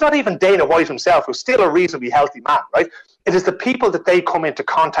 It's not even Dana White himself, who's still a reasonably healthy man, right? It is the people that they come into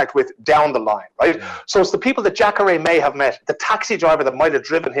contact with down the line, right? Yeah. So it's the people that Jacare may have met, the taxi driver that might have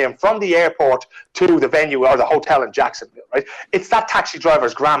driven him from the airport to the venue or the hotel in Jacksonville, right? It's that taxi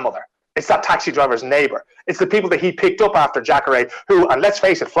driver's grandmother. It's that taxi driver's neighbor. It's the people that he picked up after Jacare, who, and let's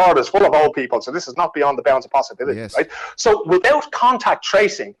face it, Florida is full of old people, so this is not beyond the bounds of possibility, right? So without contact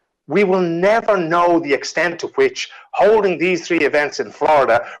tracing, we will never know the extent to which holding these 3 events in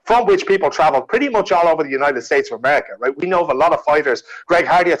Florida, from which people travel pretty much all over the United States of America, right? We know of a lot of fighters. Greg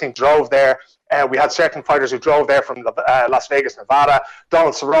Hardy, I think, drove there. We had certain fighters who drove there from Las Vegas, Nevada.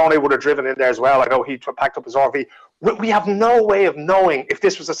 Donald Cerrone would have driven in there as well. I know he packed up his RV. We have no way of knowing if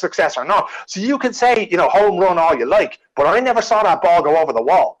this was a success or not. So you can say, home run all you like, but I never saw that ball go over the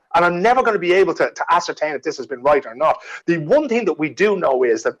wall. And I'm never going to be able to ascertain if this has been right or not. The one thing that we do know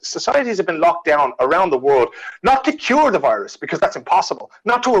is that societies have been locked down around the world, not to cure the virus, because that's impossible,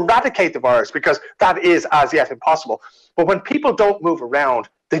 not to eradicate the virus, because that is as yet impossible. But when people don't move around,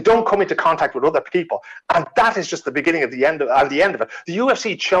 they don't come into contact with other people. And that is just the beginning of the end of it. The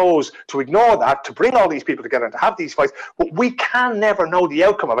UFC chose to ignore that, to bring all these people together and to have these fights. But we can never know the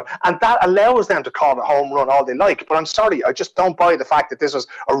outcome of it. And that allows them to call it a home run all they like. But I'm sorry, I just don't buy the fact that this was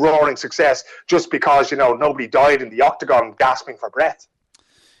a roaring success just because, nobody died in the octagon gasping for breath.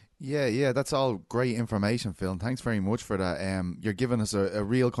 Yeah, that's all great information, Phil, and thanks very much for that. You're giving us a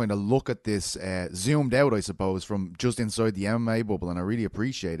real kind of look at this, zoomed out, I suppose, from just inside the MMA bubble, and I really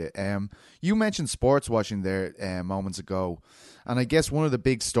appreciate it. You mentioned sports washing there moments ago, and I guess one of the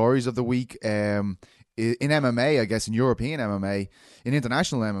big stories of the week in MMA, I guess in European MMA, in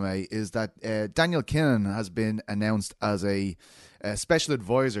international MMA, is that Daniel Kinnan has been announced as a special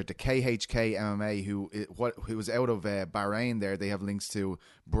advisor to KHK MMA, who was out of Bahrain there. They have links to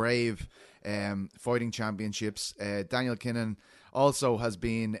Brave fighting championships. Daniel Kinnan also has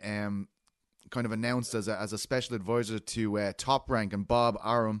been kind of announced as a special advisor to Top Rank and Bob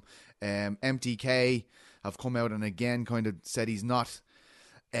Arum. MTK have come out and again kind of said he's not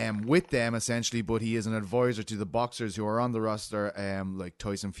with them essentially, but he is an advisor to the boxers who are on the roster, like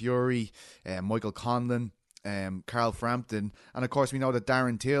Tyson Fury, Michael Conlan, Carl Frampton, and of course we know that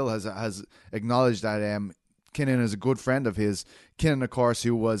Darren Till has acknowledged that Kinnan is a good friend of his. Kinnan, of course,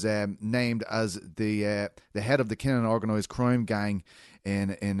 who was named as the head of the Kinnan organised crime gang in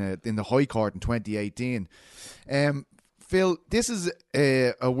the High Court in 2018. Phil, this is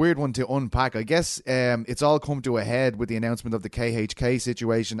a weird one to unpack. I guess it's all come to a head with the announcement of the KHK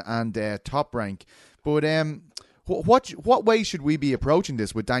situation and Top Rank. But what way should we be approaching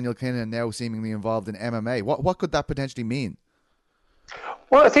this with Daniel Kinnan now seemingly involved in MMA? What could that potentially mean?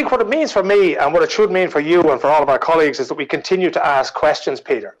 Well, I think what it means for me and what it should mean for you and for all of our colleagues is that we continue to ask questions,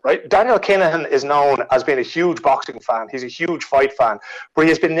 Peter, right? Daniel Kinnan is known as being a huge boxing fan. He's a huge fight fan, but he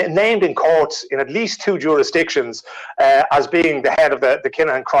has been named in courts in at least 2 jurisdictions as being the head of the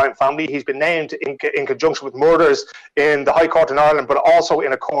Kinnan crime family. He's been named in conjunction with murders in the High Court in Ireland, but also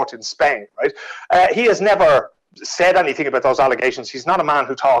in a court in Spain, right? He has never said anything about those allegations. He's not a man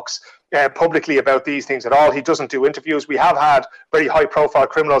who talks publicly about these things at all. He doesn't do interviews. We have had very high-profile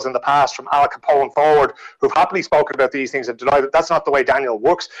criminals in the past, from Al Capone forward, who've happily spoken about these things and denied that. That's not the way Daniel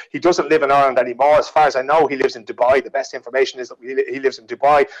works. He doesn't live in Ireland anymore. As far as I know, he lives in Dubai. The best information is that he lives in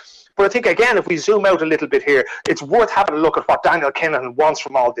Dubai. But I think, again, if we zoom out a little bit here, it's worth having a look at what Daniel Kinnan wants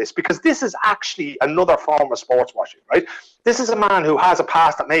from all this, because this is actually another form of sports washing, right? This is a man who has a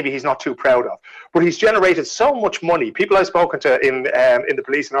past that maybe he's not too proud of, but he's generated so much money. People I've spoken to in the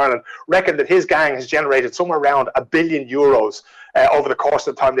police in Ireland reckon that his gang has generated somewhere around €1 billion over the course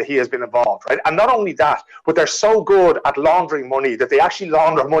of the time that he has been involved, right? And not only that, but they're so good at laundering money that they actually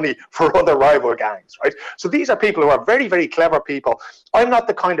launder money for other rival gangs, right? So these are people who are very, very clever people. I'm not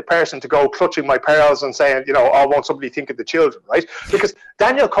the kind of person to go clutching my pearls and saying, I want somebody to think of the children, right? Because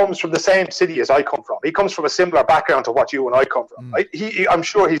Daniel comes from the same city as I come from. He comes from a similar background to what you and I come from, right? I'm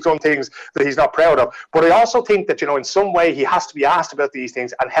sure he's done things that he's not proud of, but I also think that, in some way he has to be asked about these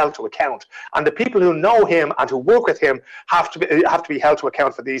things and held to account. And the people who know him and who work with him have to be held to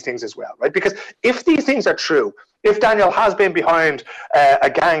account for these things as well, right? Because if these things are true, if Daniel has been behind a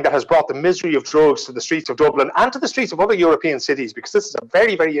gang that has brought the misery of drugs to the streets of Dublin and to the streets of other European cities, because this is a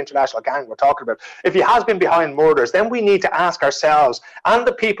very, very international gang we're talking about, if he has been behind murders, then we need to ask ourselves and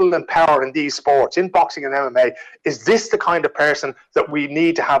the people in power in these sports, in boxing and MMA, is this the kind of person that we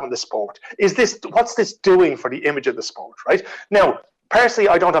need to have in the sport? What's this doing for the image of the sport, right? Now, personally,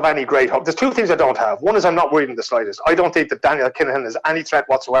 I don't have any great hope. There's 2 things I don't have. One is I'm not worried in the slightest. I don't think that Daniel Kinnan is any threat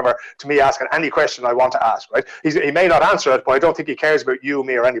whatsoever to me asking any question I want to ask, right? He may not answer it, but I don't think he cares about you,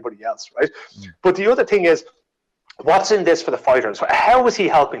 me, or anybody else, right? But the other thing is, What's in this for the fighters? How is he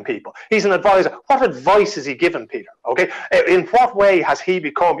helping people? He's an advisor. What advice is he giving Peter? Okay, in what way has he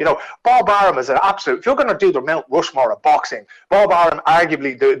become? Bob Arum is an absolute. If you're going to do the Mount Rushmore of boxing, Bob Arum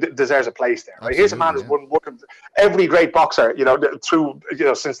arguably deserves a place there. Right? Here's a man who's won every great boxer, through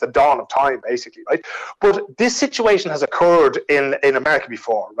since the dawn of time, basically, right? But this situation has occurred in America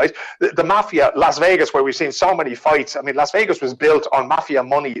before, right? The mafia, Las Vegas, where we've seen so many fights. I mean, Las Vegas was built on mafia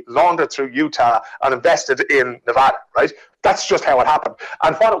money laundered through Utah and invested in Nevada. Right? That's just how it happened.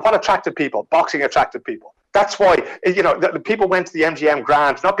 And what attracted people? Boxing attracted people. That's why, the people went to the MGM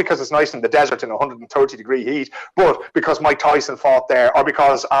Grand, not because it's nice in the desert in 130-degree heat, but because Mike Tyson fought there, or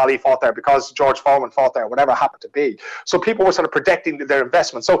because Ali fought there, because George Foreman fought there, whatever it happened to be. So people were sort of protecting their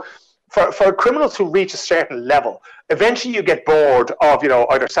investment. So for a criminal to reach a certain level, eventually you get bored of,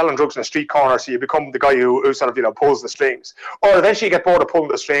 either selling drugs in a street corner, so you become the guy who sort of, pulls the strings. Or eventually you get bored of pulling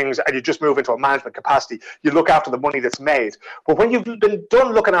the strings and you just move into a management capacity. You look after the money that's made. But when you've been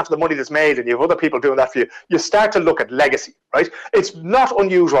done looking after the money that's made and you have other people doing that for you, you start to look at legacy, right? It's not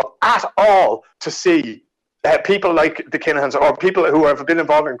unusual at all to see people like the Kinahans or people who have been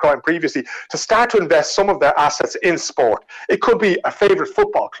involved in crime previously to start to invest some of their assets in sport. It could be a favorite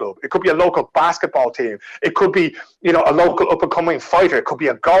football club. It could be a local basketball team. It could be, a local up-and-coming fighter. It could be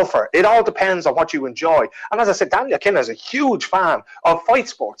a golfer. It all depends on what you enjoy. And as I said, Daniel Kinahan is a huge fan of fight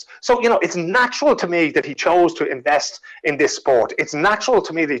sports. So, it's natural to me that he chose to invest in this sport. It's natural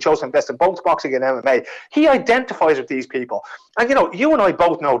to me that he chose to invest in both boxing and MMA. He identifies with these people. And, you and I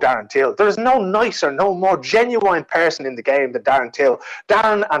both know Darren Till. There is no nicer, no more genuine person in the game than Darren Till.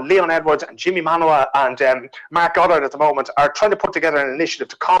 Darren and Leon Edwards and Jimmy Manoa and Mark Goddard at the moment are trying to put together an initiative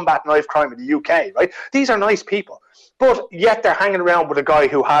to combat knife crime in the UK, right? These are nice people. But yet they're hanging around with a guy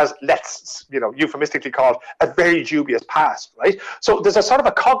who has, let's, euphemistically called, a very dubious past, right? So there's a sort of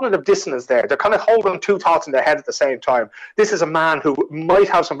a cognitive dissonance there. They're kind of holding two thoughts in their head at the same time. This is a man who might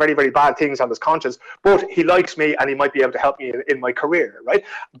have some very, very bad things on his conscience, but he likes me and he might be able to help me in my career, right?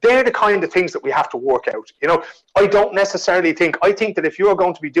 They're the kind of things that we have to work out. I don't necessarily I think that if you're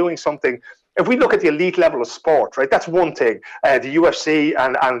going to be doing something, if we look at the elite level of sport, right, that's one thing. The UFC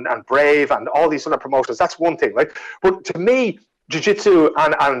and Brave and all these other promotions, that's one thing, right? But to me, jiu-jitsu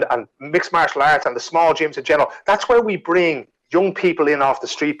and mixed martial arts and the small gyms in general, that's where we bring young people in off the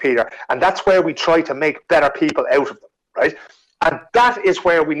street, Peter, and that's where we try to make better people out of them, right? And that is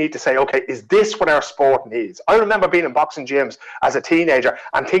where we need to say, okay, is this what our sport needs? I remember being in boxing gyms as a teenager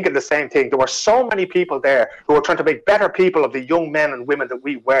and thinking the same thing. There were so many people there who were trying to make better people of the young men and women that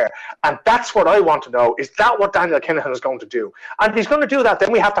we were. And that's what I want to know. Is that what Daniel Kinahan is going to do? And if he's going to do that,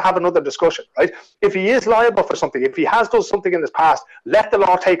 then we have to have another discussion, right? If he is liable for something, if he has done something in his past, let the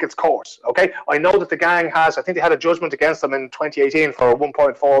law take its course, okay? I know that the gang has, I think they had a judgment against them in 2018 for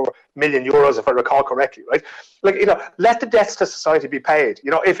 1.4 million euros, if I recall correctly, right? Let the debts to society be paid.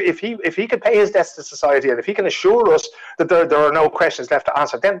 If he can pay his debts to society and if he can assure us that there are no questions left to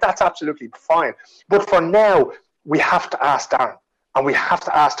answer, then that's absolutely fine. But for now, we have to ask Darren. And we have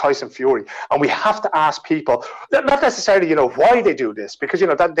to ask Tyson Fury, and we have to ask people, not necessarily, why they do this, because,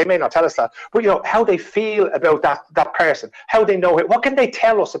 that they may not tell us that, but, how they feel about that person, how they know it. What can they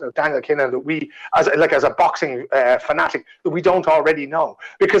tell us about Daniel Kinahan that we, as a boxing fanatic, that we don't already know?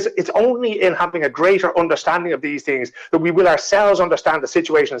 Because it's only in having a greater understanding of these things that we will ourselves understand the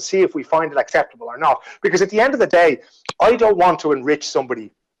situation and see if we find it acceptable or not. Because at the end of the day, I don't want to enrich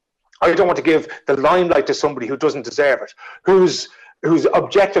somebody. I don't want to give the limelight to somebody who doesn't deserve it, whose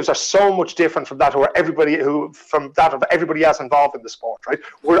objectives are so much different from that of everybody else involved in the sport, right?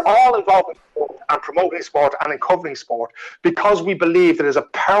 We're all involved in sport and promoting sport and in covering sport because we believe that it is a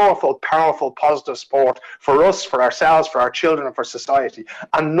powerful, powerful, positive sport for us, for ourselves, for our children, and for society.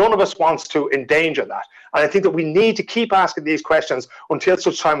 And none of us wants to endanger that. And I think that we need to keep asking these questions until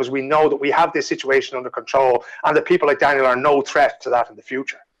such time as we know that we have this situation under control and that people like Daniel are no threat to that in the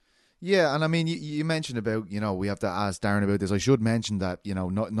future. Yeah, and I mean, you mentioned about, we have to ask Darren about this. I should mention that,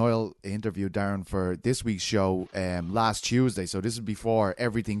 Niall interviewed Darren for this week's show last Tuesday. So this is before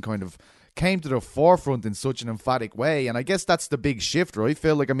everything kind of came to the forefront in such an emphatic way. And I guess that's the big shift, right,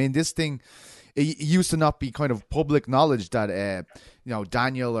 Phil? This thing, it used to not be kind of public knowledge that,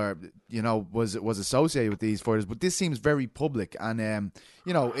 Daniel or, was associated with these fighters. But this seems very public and,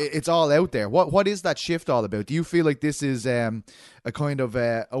 it's all out there. What is that shift all about? Do you feel like this is a kind of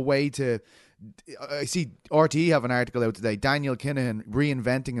a way to... I see RTE have an article out today, Daniel Kinahan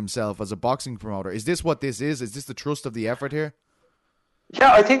reinventing himself as a boxing promoter. Is this what this is? Is this the trust of the effort here?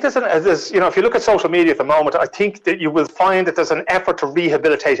 Yeah, I think there's, if you look at social media at the moment, I think that you will find that there's an effort to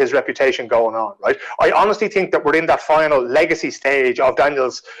rehabilitate his reputation going on, right? I honestly think that we're in that final legacy stage of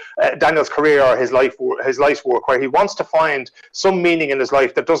Daniel's career or his life's work, where he wants to find some meaning in his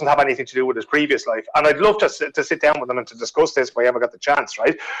life that doesn't have anything to do with his previous life. And I'd love to sit down with him and to discuss this if I ever got the chance,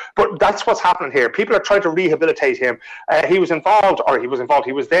 right? But that's what's happening here. People are trying to rehabilitate him. He was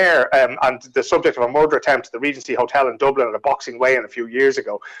there and the subject of a murder attempt at the Regency Hotel in Dublin at a boxing weigh-in a few years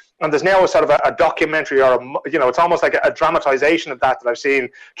ago, and there's now a sort of a documentary, or it's almost like a dramatization of that I've seen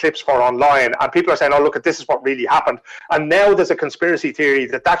clips for online, and people are saying, oh, look, this is what really happened. And now there's a conspiracy theory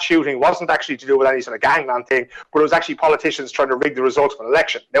that shooting wasn't actually to do with any sort of gangland thing, but it was actually politicians trying to rig the results of an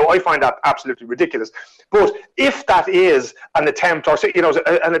election. Now, I find that absolutely ridiculous, but if that is an attempt, or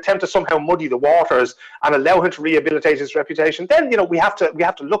an attempt to somehow muddy the waters and allow him to rehabilitate his reputation, then we have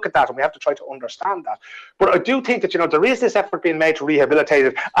to look at that, and we have to try to understand that. But I do think that there is this effort being made to rehabilitate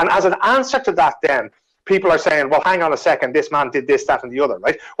it, and as an answer to that, then people are saying, well, hang on a second, this man did this, that, and the other,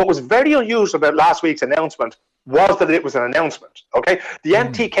 right? What was very unusual about last week's announcement was that it was an announcement, okay? The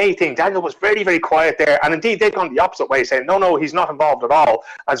MTK thing, Daniel was very, very quiet there, and indeed they've gone the opposite way, saying, no, he's not involved at all.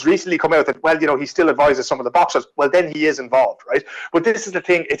 Has recently come out that, well, he still advises some of the boxers. Well, then he is involved, right? But this is the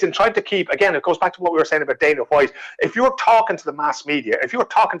thing, it's in trying to keep, again, it goes back to what we were saying about Dana White. If you're talking to the mass media, if you're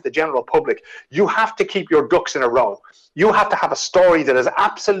talking to the general public, you have to keep your ducks in a row. You have to have a story that is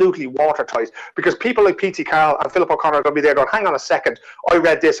absolutely watertight, because people like P.T. Carroll and Philip O'Connor are going to be there going, hang on a second, I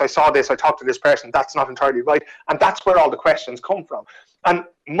read this, I saw this, I talked to this person, that's not entirely right. And that's where all the questions come from. And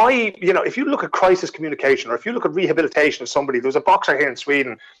if you look at crisis communication, or if you look at rehabilitation of somebody, there was a boxer here in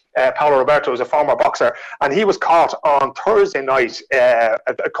Sweden, Paolo Roberto, was a former boxer, and he was caught on Thursday night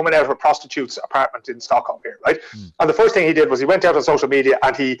coming out of a prostitute's apartment in Stockholm here, right? And the first thing he did was he went out on social media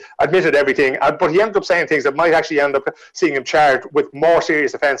and he admitted everything, but he ended up saying things that might actually end up seeing him charged with more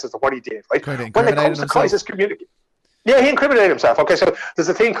serious offences than what he did, right? When it comes to crisis communication, he incriminated himself. Okay, so there's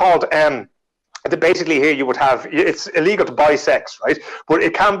a thing called basically here you would have, it's illegal to buy sex, right? But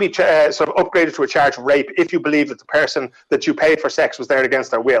it can be sort of upgraded to a charge of rape if you believe that the person that you paid for sex was there against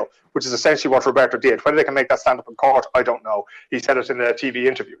their will, which is essentially what Roberto did. Whether they can make that stand up in court, I don't know. He said it in a TV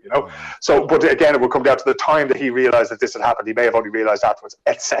interview, So, but again, it will come down to the time that he realized that this had happened. He may have only realized afterwards,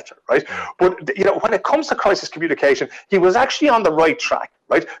 etc., right? But, when it comes to crisis communication, he was actually on the right track,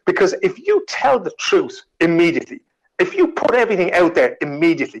 right? Because if you tell the truth immediately, if you put everything out there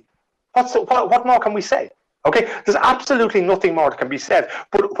immediately, what more can we say? Okay, there's absolutely nothing more that can be said.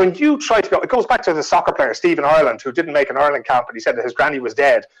 But when you try to go, it goes back to the soccer player Stephen Ireland, who didn't make an Ireland camp, and he said that his granny was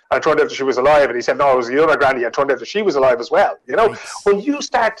dead, and it turned out that she was alive, and he said, no, it was the other granny, and it turned out that she was alive as well. When you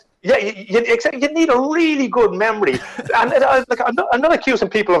start, you need a really good memory. And I'm not accusing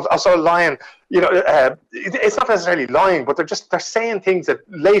people of sort of lying. It's not necessarily lying, but they're saying things that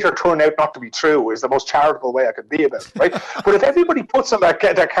later turn out not to be true. Is the most charitable way I could be about it, right? But if everybody puts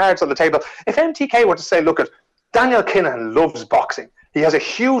their cards on the table, if MTK were to say, look, Daniel Kinahan loves boxing. He has a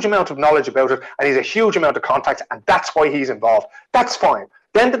huge amount of knowledge about it, and he's a huge amount of contacts, and that's why he's involved. That's fine.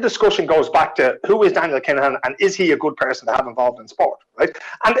 Then the discussion goes back to who is Daniel Kinahan, and is he a good person to have involved in sport, right?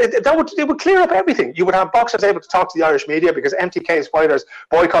 And it would clear up everything. You would have boxers able to talk to the Irish media, because MTK's fighters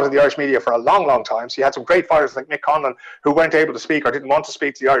boycotted the Irish media for a long, long time. So you had some great fighters like Mick Conlan who weren't able to speak or didn't want to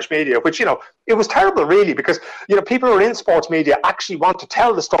speak to the Irish media, which, it was terrible, really, because, people who are in sports media actually want to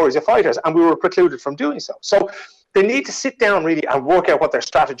tell the stories of fighters, and we were precluded from doing so. So they need to sit down really and work out what their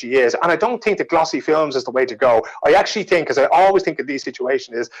strategy is. And I don't think that glossy films is the way to go. I actually think, as I always think in these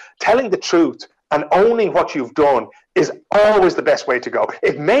situations, is telling the truth and owning what you've done is always the best way to go.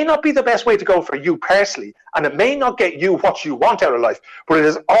 It may not be the best way to go for you personally, and it may not get you what you want out of life, but it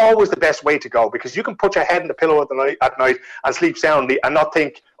is always the best way to go, because you can put your head in the pillow at night and sleep soundly and not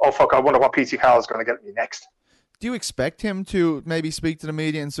think, oh, fuck, I wonder what P.T. Carroll is going to get me next. Do you expect him to maybe speak to the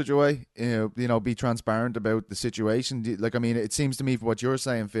media in such a way, be transparent about the situation? It seems to me, for what you're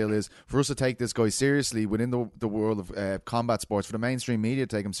saying, Phil, is for us to take this guy seriously within the world of combat sports, for the mainstream media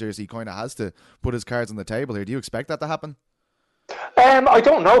to take him seriously, he kind of has to put his cards on the table here. Do you expect that to happen? I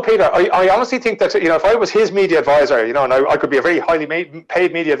don't know, Peter. I honestly think that, if I was his media advisor, and I could be a very highly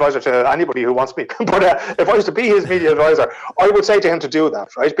paid media advisor to anybody who wants me, but if I was to be his media advisor, I would say to him to do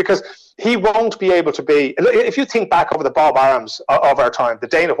that, right? Because he won't be able to be, if you think back over the Bob Arams of our time, the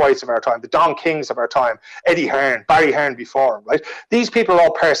Dana Whites of our time, the Don Kings of our time, Eddie Hearn, Barry Hearn before him, right? These people are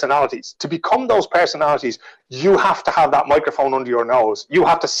all personalities. To become those personalities, you have to have that microphone under your nose. You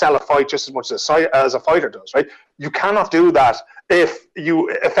have to sell a fight just as much as a fighter does, right? You cannot do that if you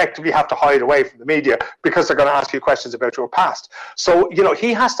effectively have to hide away from the media because they're going to ask you questions about your past. So,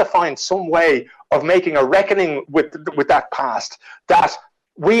 he has to find some way of making a reckoning with that past that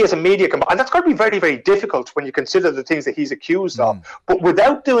we as a media can, and that's going to be very, very difficult when you consider the things that he's accused of. But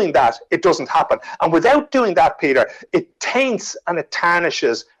without doing that, it doesn't happen. And without doing that, Peter, it taints and it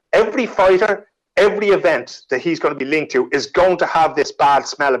tarnishes every fighter. Every event that he's going to be linked to is going to have this bad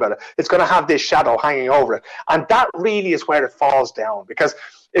smell about it. It's going to have this shadow hanging over it. And that really is where it falls down. Because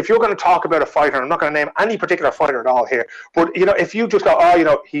if you're going to talk about a fighter, I'm not going to name any particular fighter at all here, but, if you just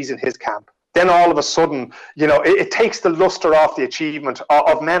go, he's in his camp, then all of a sudden, it takes the luster off the achievement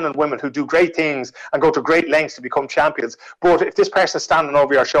of men and women who do great things and go to great lengths to become champions. But if this person is standing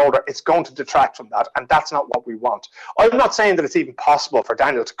over your shoulder, it's going to detract from that. And that's not what we want. I'm not saying that it's even possible for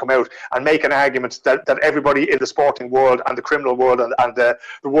Daniel to come out and make an argument that everybody in the sporting world and the criminal world and the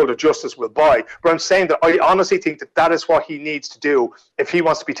world of justice will buy. But I'm saying that I honestly think that is what he needs to do if he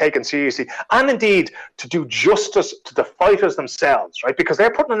wants to be taken seriously. And indeed, to do justice to the fighters themselves, right? Because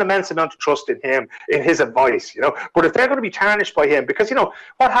they're putting an immense amount of trust in him, in his advice, but if they're going to be tarnished by him, because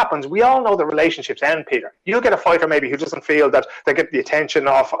what happens, we all know the relationships end, Peter. You'll get a fighter maybe who doesn't feel that they get the attention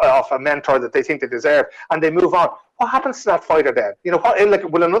of a mentor that they think they deserve, and they move on. What happens to that fighter then?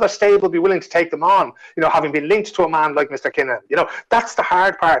 Will another stable be willing to take them on, having been linked to a man like Mr. Kinnan? That's the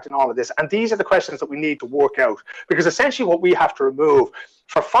hard part in all of this, and these are the questions that we need to work out, because essentially what we have to remove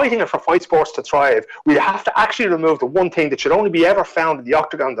for fighting and for fight sports to thrive, we have to actually remove the one thing that should only be ever found in the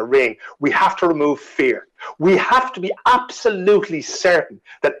octagon, the ring. We have to remove fear. We have to be absolutely certain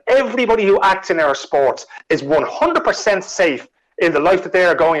that everybody who acts in our sports is 100% safe in the life that they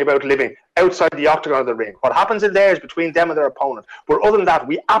are going about living outside the octagon of the ring. What happens in there is between them and their opponent. But other than that,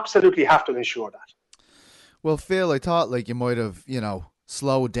 we absolutely have to ensure that. Well, Phil, I thought you might have,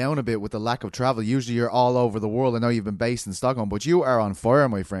 slowed down a bit with the lack of travel. Usually you're all over the world. I know you've been based in Stockholm, but you are on fire,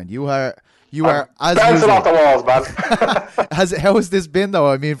 my friend. You are as bouncing off the walls, man. How has this been, though?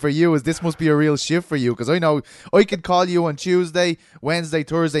 I mean, for you, this must be a real shift for you, because I know I could call you on Tuesday, Wednesday,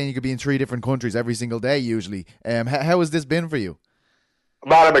 Thursday, and you could be in 3 different countries every single day usually. How has this been for you?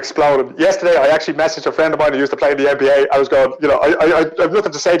 Man, I'm exploding. Yesterday, I actually messaged a friend of mine who used to play in the NBA. I was going, I have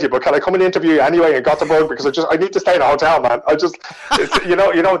nothing to say to you, but can I come and interview you anyway? And got the bug because I need to stay in a hotel, man. You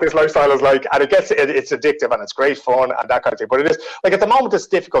know what this lifestyle is like, and it's addictive and it's great fun and that kind of thing. But it is at the moment it's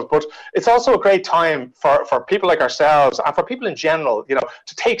difficult, but it's also a great time for people like ourselves and for people in general,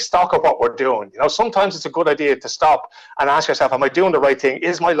 to take stock of what we're doing. Sometimes it's a good idea to stop and ask yourself, am I doing the right thing?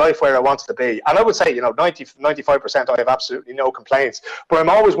 Is my life where I want it to be? And I would say, 95%, I have absolutely no complaints. But I'm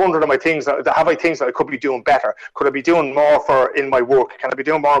always wondering, have I things that I could be doing better? Could I be doing more in my work? Can I be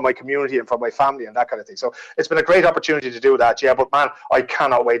doing more in my community and for my family and that kind of thing? So it's been a great opportunity to do that, yeah. But man, I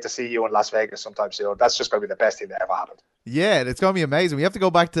cannot wait to see you in Las Vegas sometime soon. That's just going to be the best thing that ever happened. Yeah, it's going to be amazing. We have to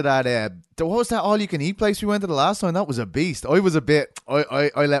go back to that. What was that all-you-can-eat place we went to the last time? That was a beast. I was a bit. I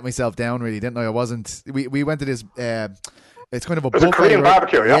let myself down, really, didn't I? I wasn't. We went to this. It's kind of a buffet. It was a Korean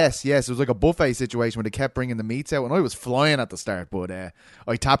barbecue, yeah? Yes. It was like a buffet situation where they kept bringing the meats out, and I was flying at the start, but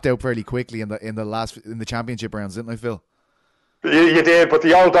I tapped out fairly quickly in the championship rounds, didn't I, Phil? You did, but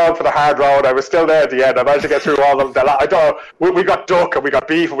the old dog for the hard road, I was still there at the end. I managed to get through all of them. I thought we got duck and we got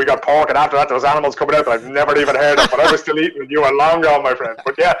beef and we got pork, and after that there was animals coming out that I've never even heard of, but I was still eating, and you were long gone, my friend.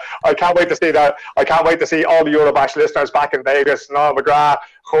 But yeah, I can't wait to see that. I can't wait to see all the Eurobash listeners back in Vegas. Noel McGrath,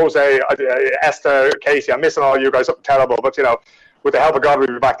 Jose, Esther, Casey. I'm missing all you guys, something terrible, but with the help of God, we'll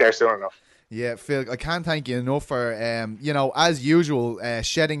be back there soon enough. Yeah, Phil, I can't thank you enough for, as usual,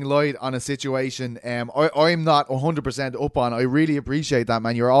 shedding light on a situation I'm not 100% up on. I really appreciate that,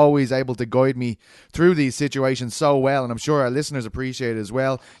 man. You're always able to guide me through these situations so well, and I'm sure our listeners appreciate it as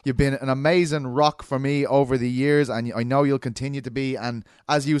well. You've been an amazing rock for me over the years, and I know you'll continue to be, and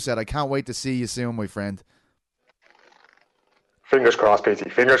as you said, I can't wait to see you soon, my friend. Fingers crossed, Petey.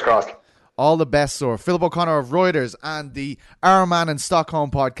 Fingers crossed. All the best, sir. Philip O'Connor of Reuters and the Our Man in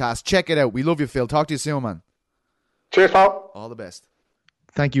Stockholm podcast. Check it out. We love you, Phil. Talk to you soon, man. Cheers, pal. All the best.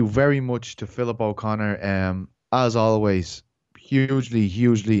 Thank you very much to Philip O'Connor. As always,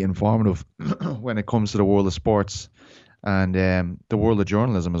 hugely informative when it comes to the world of sports and the world of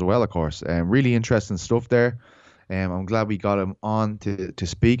journalism as well, of course. Really interesting stuff there. I'm glad we got him on to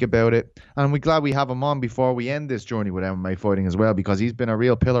speak about it. And we're glad we have him on before we end this journey with MMA fighting as well, because he's been a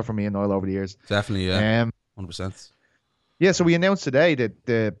real pillar for me and Noel over the years. Definitely, yeah. 100%. Yeah, so we announced today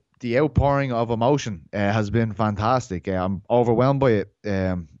that the outpouring of emotion has been fantastic. I'm overwhelmed by it.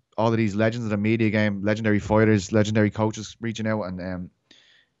 All of these legends of the media game, legendary fighters, legendary coaches reaching out and,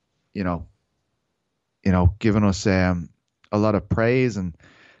 giving us a lot of praise, and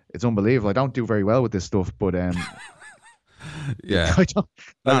it's unbelievable. I don't do very well with this stuff, but Yeah.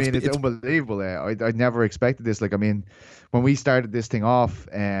 I mean, it's unbelievable. I never expected this. Like, I mean, when we started this thing off,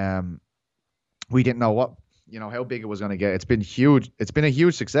 we didn't know how big it was going to get. It's been huge. It's been a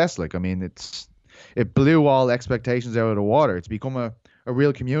huge success. Like, I mean, it blew all expectations out of the water. It's become a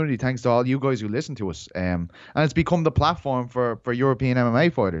real community thanks to all you guys who listen to us. And it's become the platform for European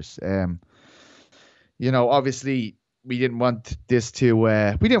MMA fighters. Obviously we didn't want this to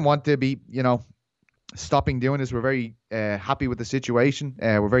be, stopping doing this. We're very happy with the situation.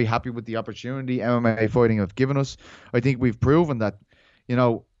 We're very happy with the opportunity MMA fighting have given us. I think we've proven that,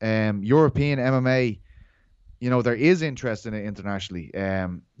 European MMA, there is interest in it internationally.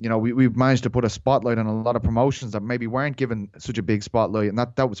 We've managed to put a spotlight on a lot of promotions that maybe weren't given such a big spotlight, and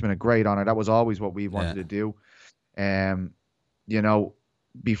that's been a great honor. That was always what we wanted to do.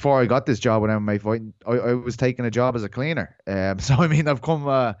 Before I got this job with MMA fighting, I was taking a job as a cleaner. So I mean, I've come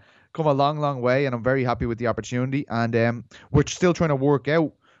a long way, and I'm very happy with the opportunity. And we're still trying to work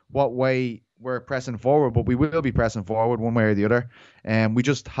out what way we're pressing forward, but we will be pressing forward one way or the other. We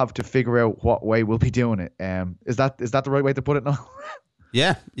just have to figure out what way we'll be doing it. Is that the right way to put it now?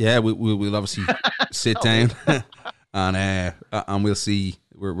 Yeah. We'll obviously sit down and we'll see.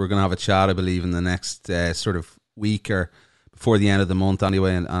 We're going to have a chat, I believe, in the next sort of week or before the end of the month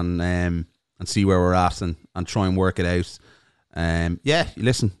anyway, and see where we're at and try and work it out.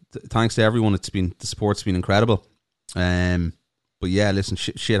 Listen, thanks to everyone. The support's been incredible. But yeah, listen,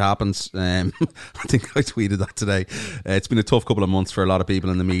 shit happens. I think I tweeted that today. It's been a tough couple of months for a lot of people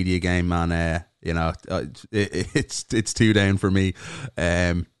in the media game, and it's two down for me.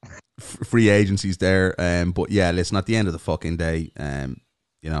 Free agencies there, but yeah, listen, at the end of the fucking day,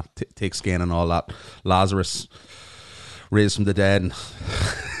 thick skin and all that. Lazarus raised from the dead, and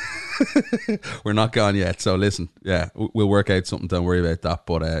we're not gone yet. So listen, yeah, we'll work out something. Don't worry about that.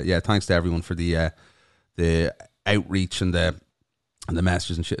 But thanks to everyone for the outreach and the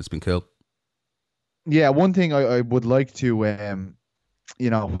messages and shit. It's been cool. Yeah, one thing I would like to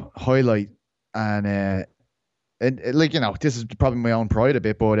highlight, and this is probably my own pride a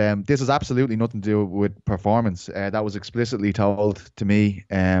bit, but this has absolutely nothing to do with performance. That was explicitly told to me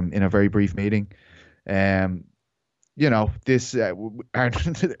in a very brief meeting. This our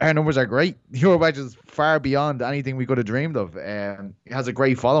numbers are great. Eurobatch is far beyond anything we could have dreamed of. It has a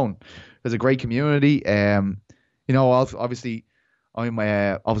great following. There's a great community. Obviously, I'm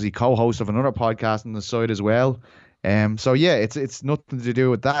obviously co-host of another podcast on the side as well. So yeah, it's nothing to do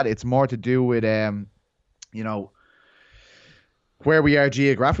with that. It's more to do with where we are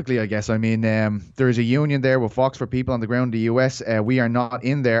geographically, I guess. I mean, there is a union there with Fox for people on the ground in the US. We are not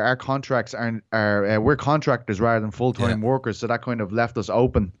in there. Our contracts we're contractors rather than full-time workers, so that kind of left us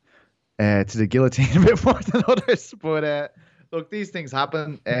open to the guillotine a bit more than others. But look, these things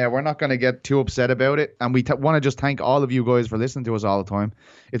happen. We're not going to get too upset about it, and we want to just thank all of you guys for listening to us all the time.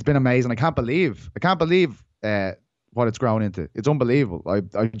 It's been amazing. I can't believe what it's grown into. It's unbelievable.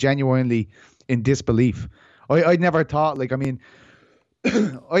 I genuinely in disbelief. I never thought, like, I mean,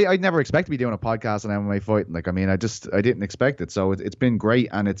 I'd never expect to be doing a podcast on MMA fighting. Like, I mean, I didn't expect it. So it's been great,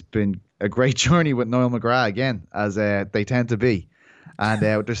 and it's been a great journey with Niall McGrath again, as they tend to be. And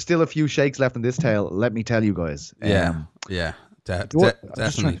there's still a few shakes left in this tail, let me tell you guys.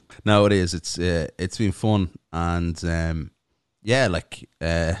 Definitely. No, it is. It's been fun, and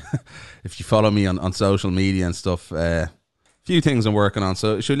if you follow me on social media and stuff, few things I'm working on.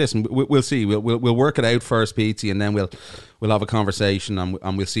 So listen, we'll see. We'll work it out first, Petey, and then we'll have a conversation,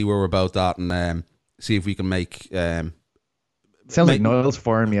 and we'll see where we're about at, and see if we can make. Sounds like Niall's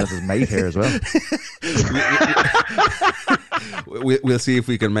firing me as his mate here as well. We'll see if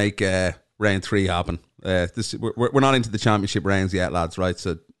we can make round 3 happen. We're not into the championship rounds yet, lads. Right?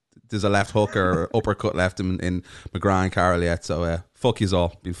 So there's a left hook or uppercut left in McGrath and Carroll yet. So fuck yous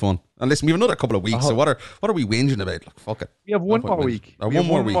all. Been fun. And listen, we have another couple of weeks. So what are we whinging about? Like, fuck it. We have one more week. Or one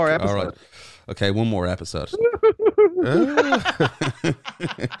more week. Episode. All right. Okay, one more episode.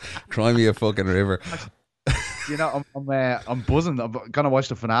 Cry me a fucking river. I'm buzzing. I'm gonna watch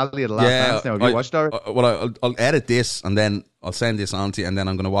the finale of The Last Dance now. Have you watched that? I'll edit this and then I'll send this on to you, and then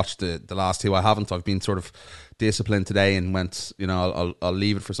I'm gonna watch the last 2. I haven't. I've been sort of disciplined today and went. I'll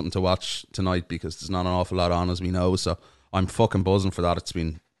leave it for something to watch tonight because there's not an awful lot on, as we know. So I'm fucking buzzing for that. It's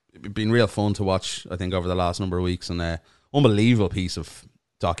been real fun to watch, I think, over the last number of weeks, and unbelievable piece of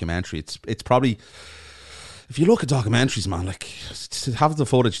documentary. It's probably, if you look at documentaries, man, like, to have the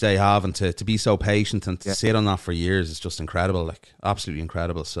footage they have and to be so patient and to sit on that for years is just incredible, like, absolutely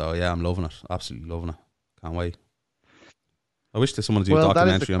incredible. So yeah, I'm loving it, absolutely loving it. Can't wait. I wish there's someone to do a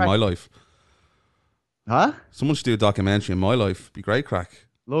documentary on my life. Huh? Someone should do a documentary on my life. Be great crack.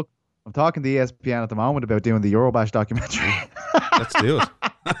 Look, I'm talking to ESPN at the moment about doing the Eurobash documentary. Let's do it.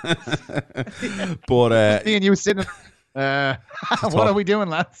 But Me and you sitting. What are we doing,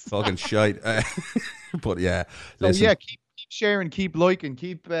 lads? fucking shite. But yeah, So listen, yeah, keep sharing, keep liking,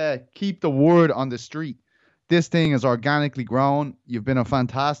 keep the word on the street. This thing is organically grown. You've been a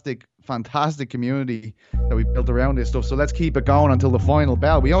fantastic community that we've built around this stuff. So let's keep it going until the final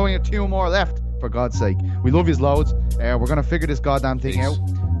bell. We only have 2 more left, for God's sake. We love you loads. We're gonna figure this goddamn thing Peace. out.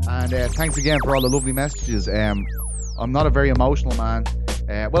 And thanks again for all the lovely messages. I'm not a very emotional man.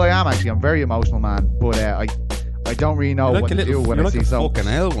 Well, I am actually. I'm a very emotional man, but I don't really know you're what like to do when you're I like see a so fucking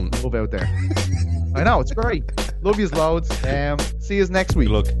album. love out there. I know, it's great. Love yous loads. See yous next week.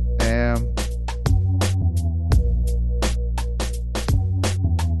 Good luck.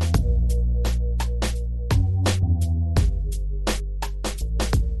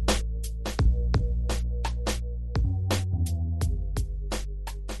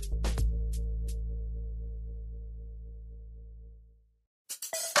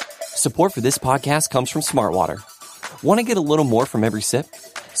 Support for this podcast comes from Smartwater. Want to get a little more from every sip?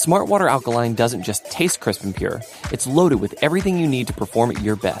 Smartwater Alkaline doesn't just taste crisp and pure, it's loaded with everything you need to perform at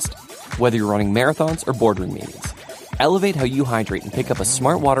your best. Whether you're running marathons or boardroom meetings, elevate how you hydrate and pick up a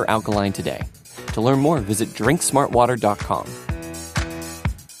Smartwater Alkaline today. To learn more, visit drinksmartwater.com.